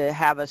like to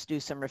have us do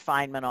some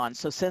refinement on.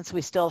 So since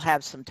we still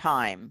have some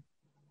time,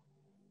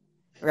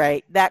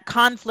 right, that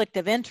conflict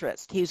of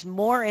interest, he's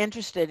more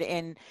interested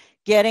in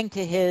getting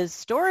to his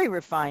story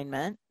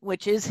refinement,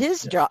 which is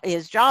his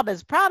job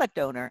as product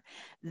owner,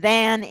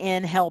 than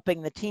in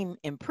helping the team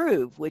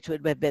improve, which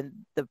would have been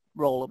the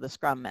role of the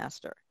Scrum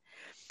Master.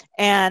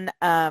 And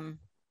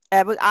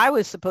I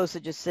was supposed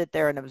to just sit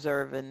there and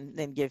observe and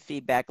then give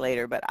feedback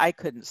later, but I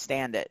couldn't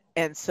stand it.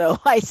 And so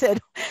I said,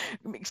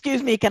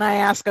 excuse me, can I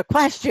ask a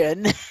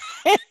question?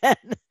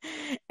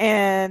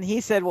 And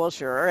he said, well,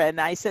 sure. And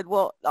I said,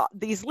 well,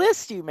 these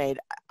lists you made,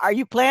 are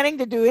you planning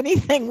to do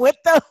anything with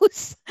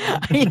those?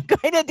 Are you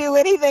going to do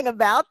anything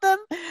about them?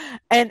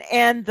 And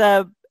and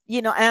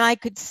I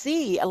could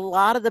see a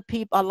lot of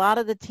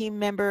the team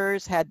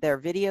members had their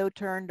video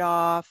turned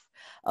off.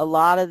 A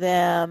lot of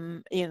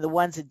them, the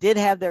ones that did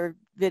have their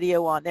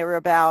video on, there were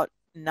about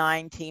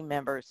 9 team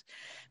members.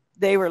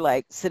 They were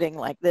like sitting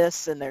like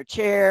this in their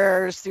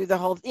chairs through the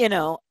whole,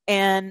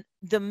 and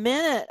the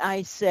minute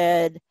I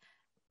said,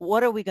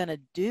 what are we going to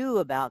do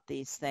about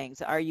these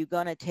things? Are you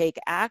going to take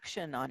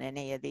action on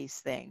any of these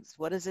things?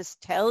 What does this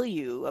tell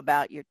you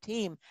about your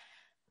team?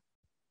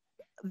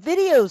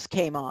 Videos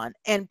came on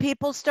and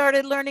people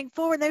started learning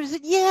forward. They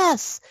said,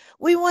 yes,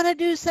 we want to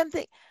do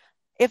something.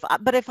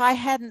 But if I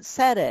hadn't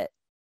said it,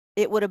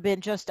 it would have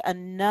been just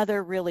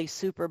another really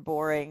super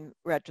boring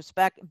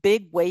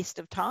big waste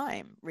of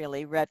time,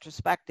 really,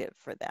 retrospective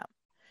for them.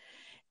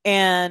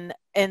 And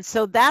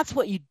so that's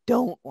what you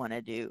don't want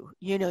to do.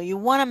 You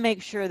want to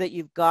make sure that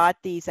you've got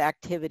these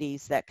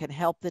activities that can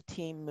help the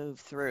team move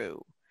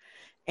through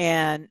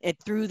and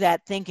through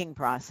that thinking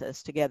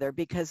process together,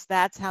 because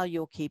that's how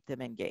you'll keep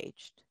them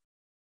engaged,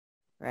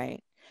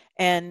 right?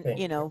 And,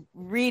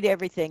 read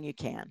everything you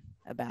can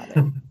about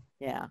it.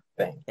 Yeah.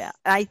 Thanks. Yeah.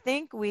 I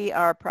think we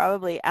are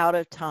probably out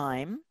of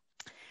time.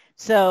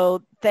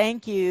 So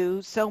thank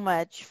you so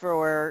much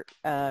for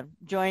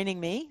joining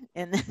me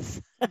in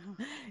this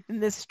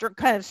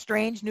kind of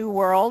strange new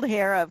world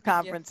here of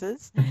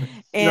conferences.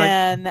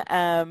 And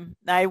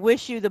I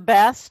wish you the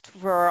best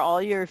for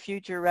all your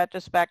future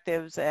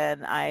retrospectives,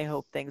 and I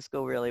hope things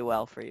go really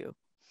well for you.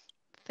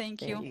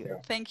 Thank you.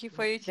 Thank you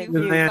for you too. Thank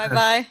you.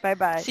 Bye-bye.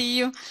 Bye-bye. See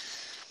you.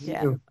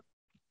 Yeah.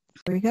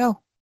 There we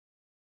go.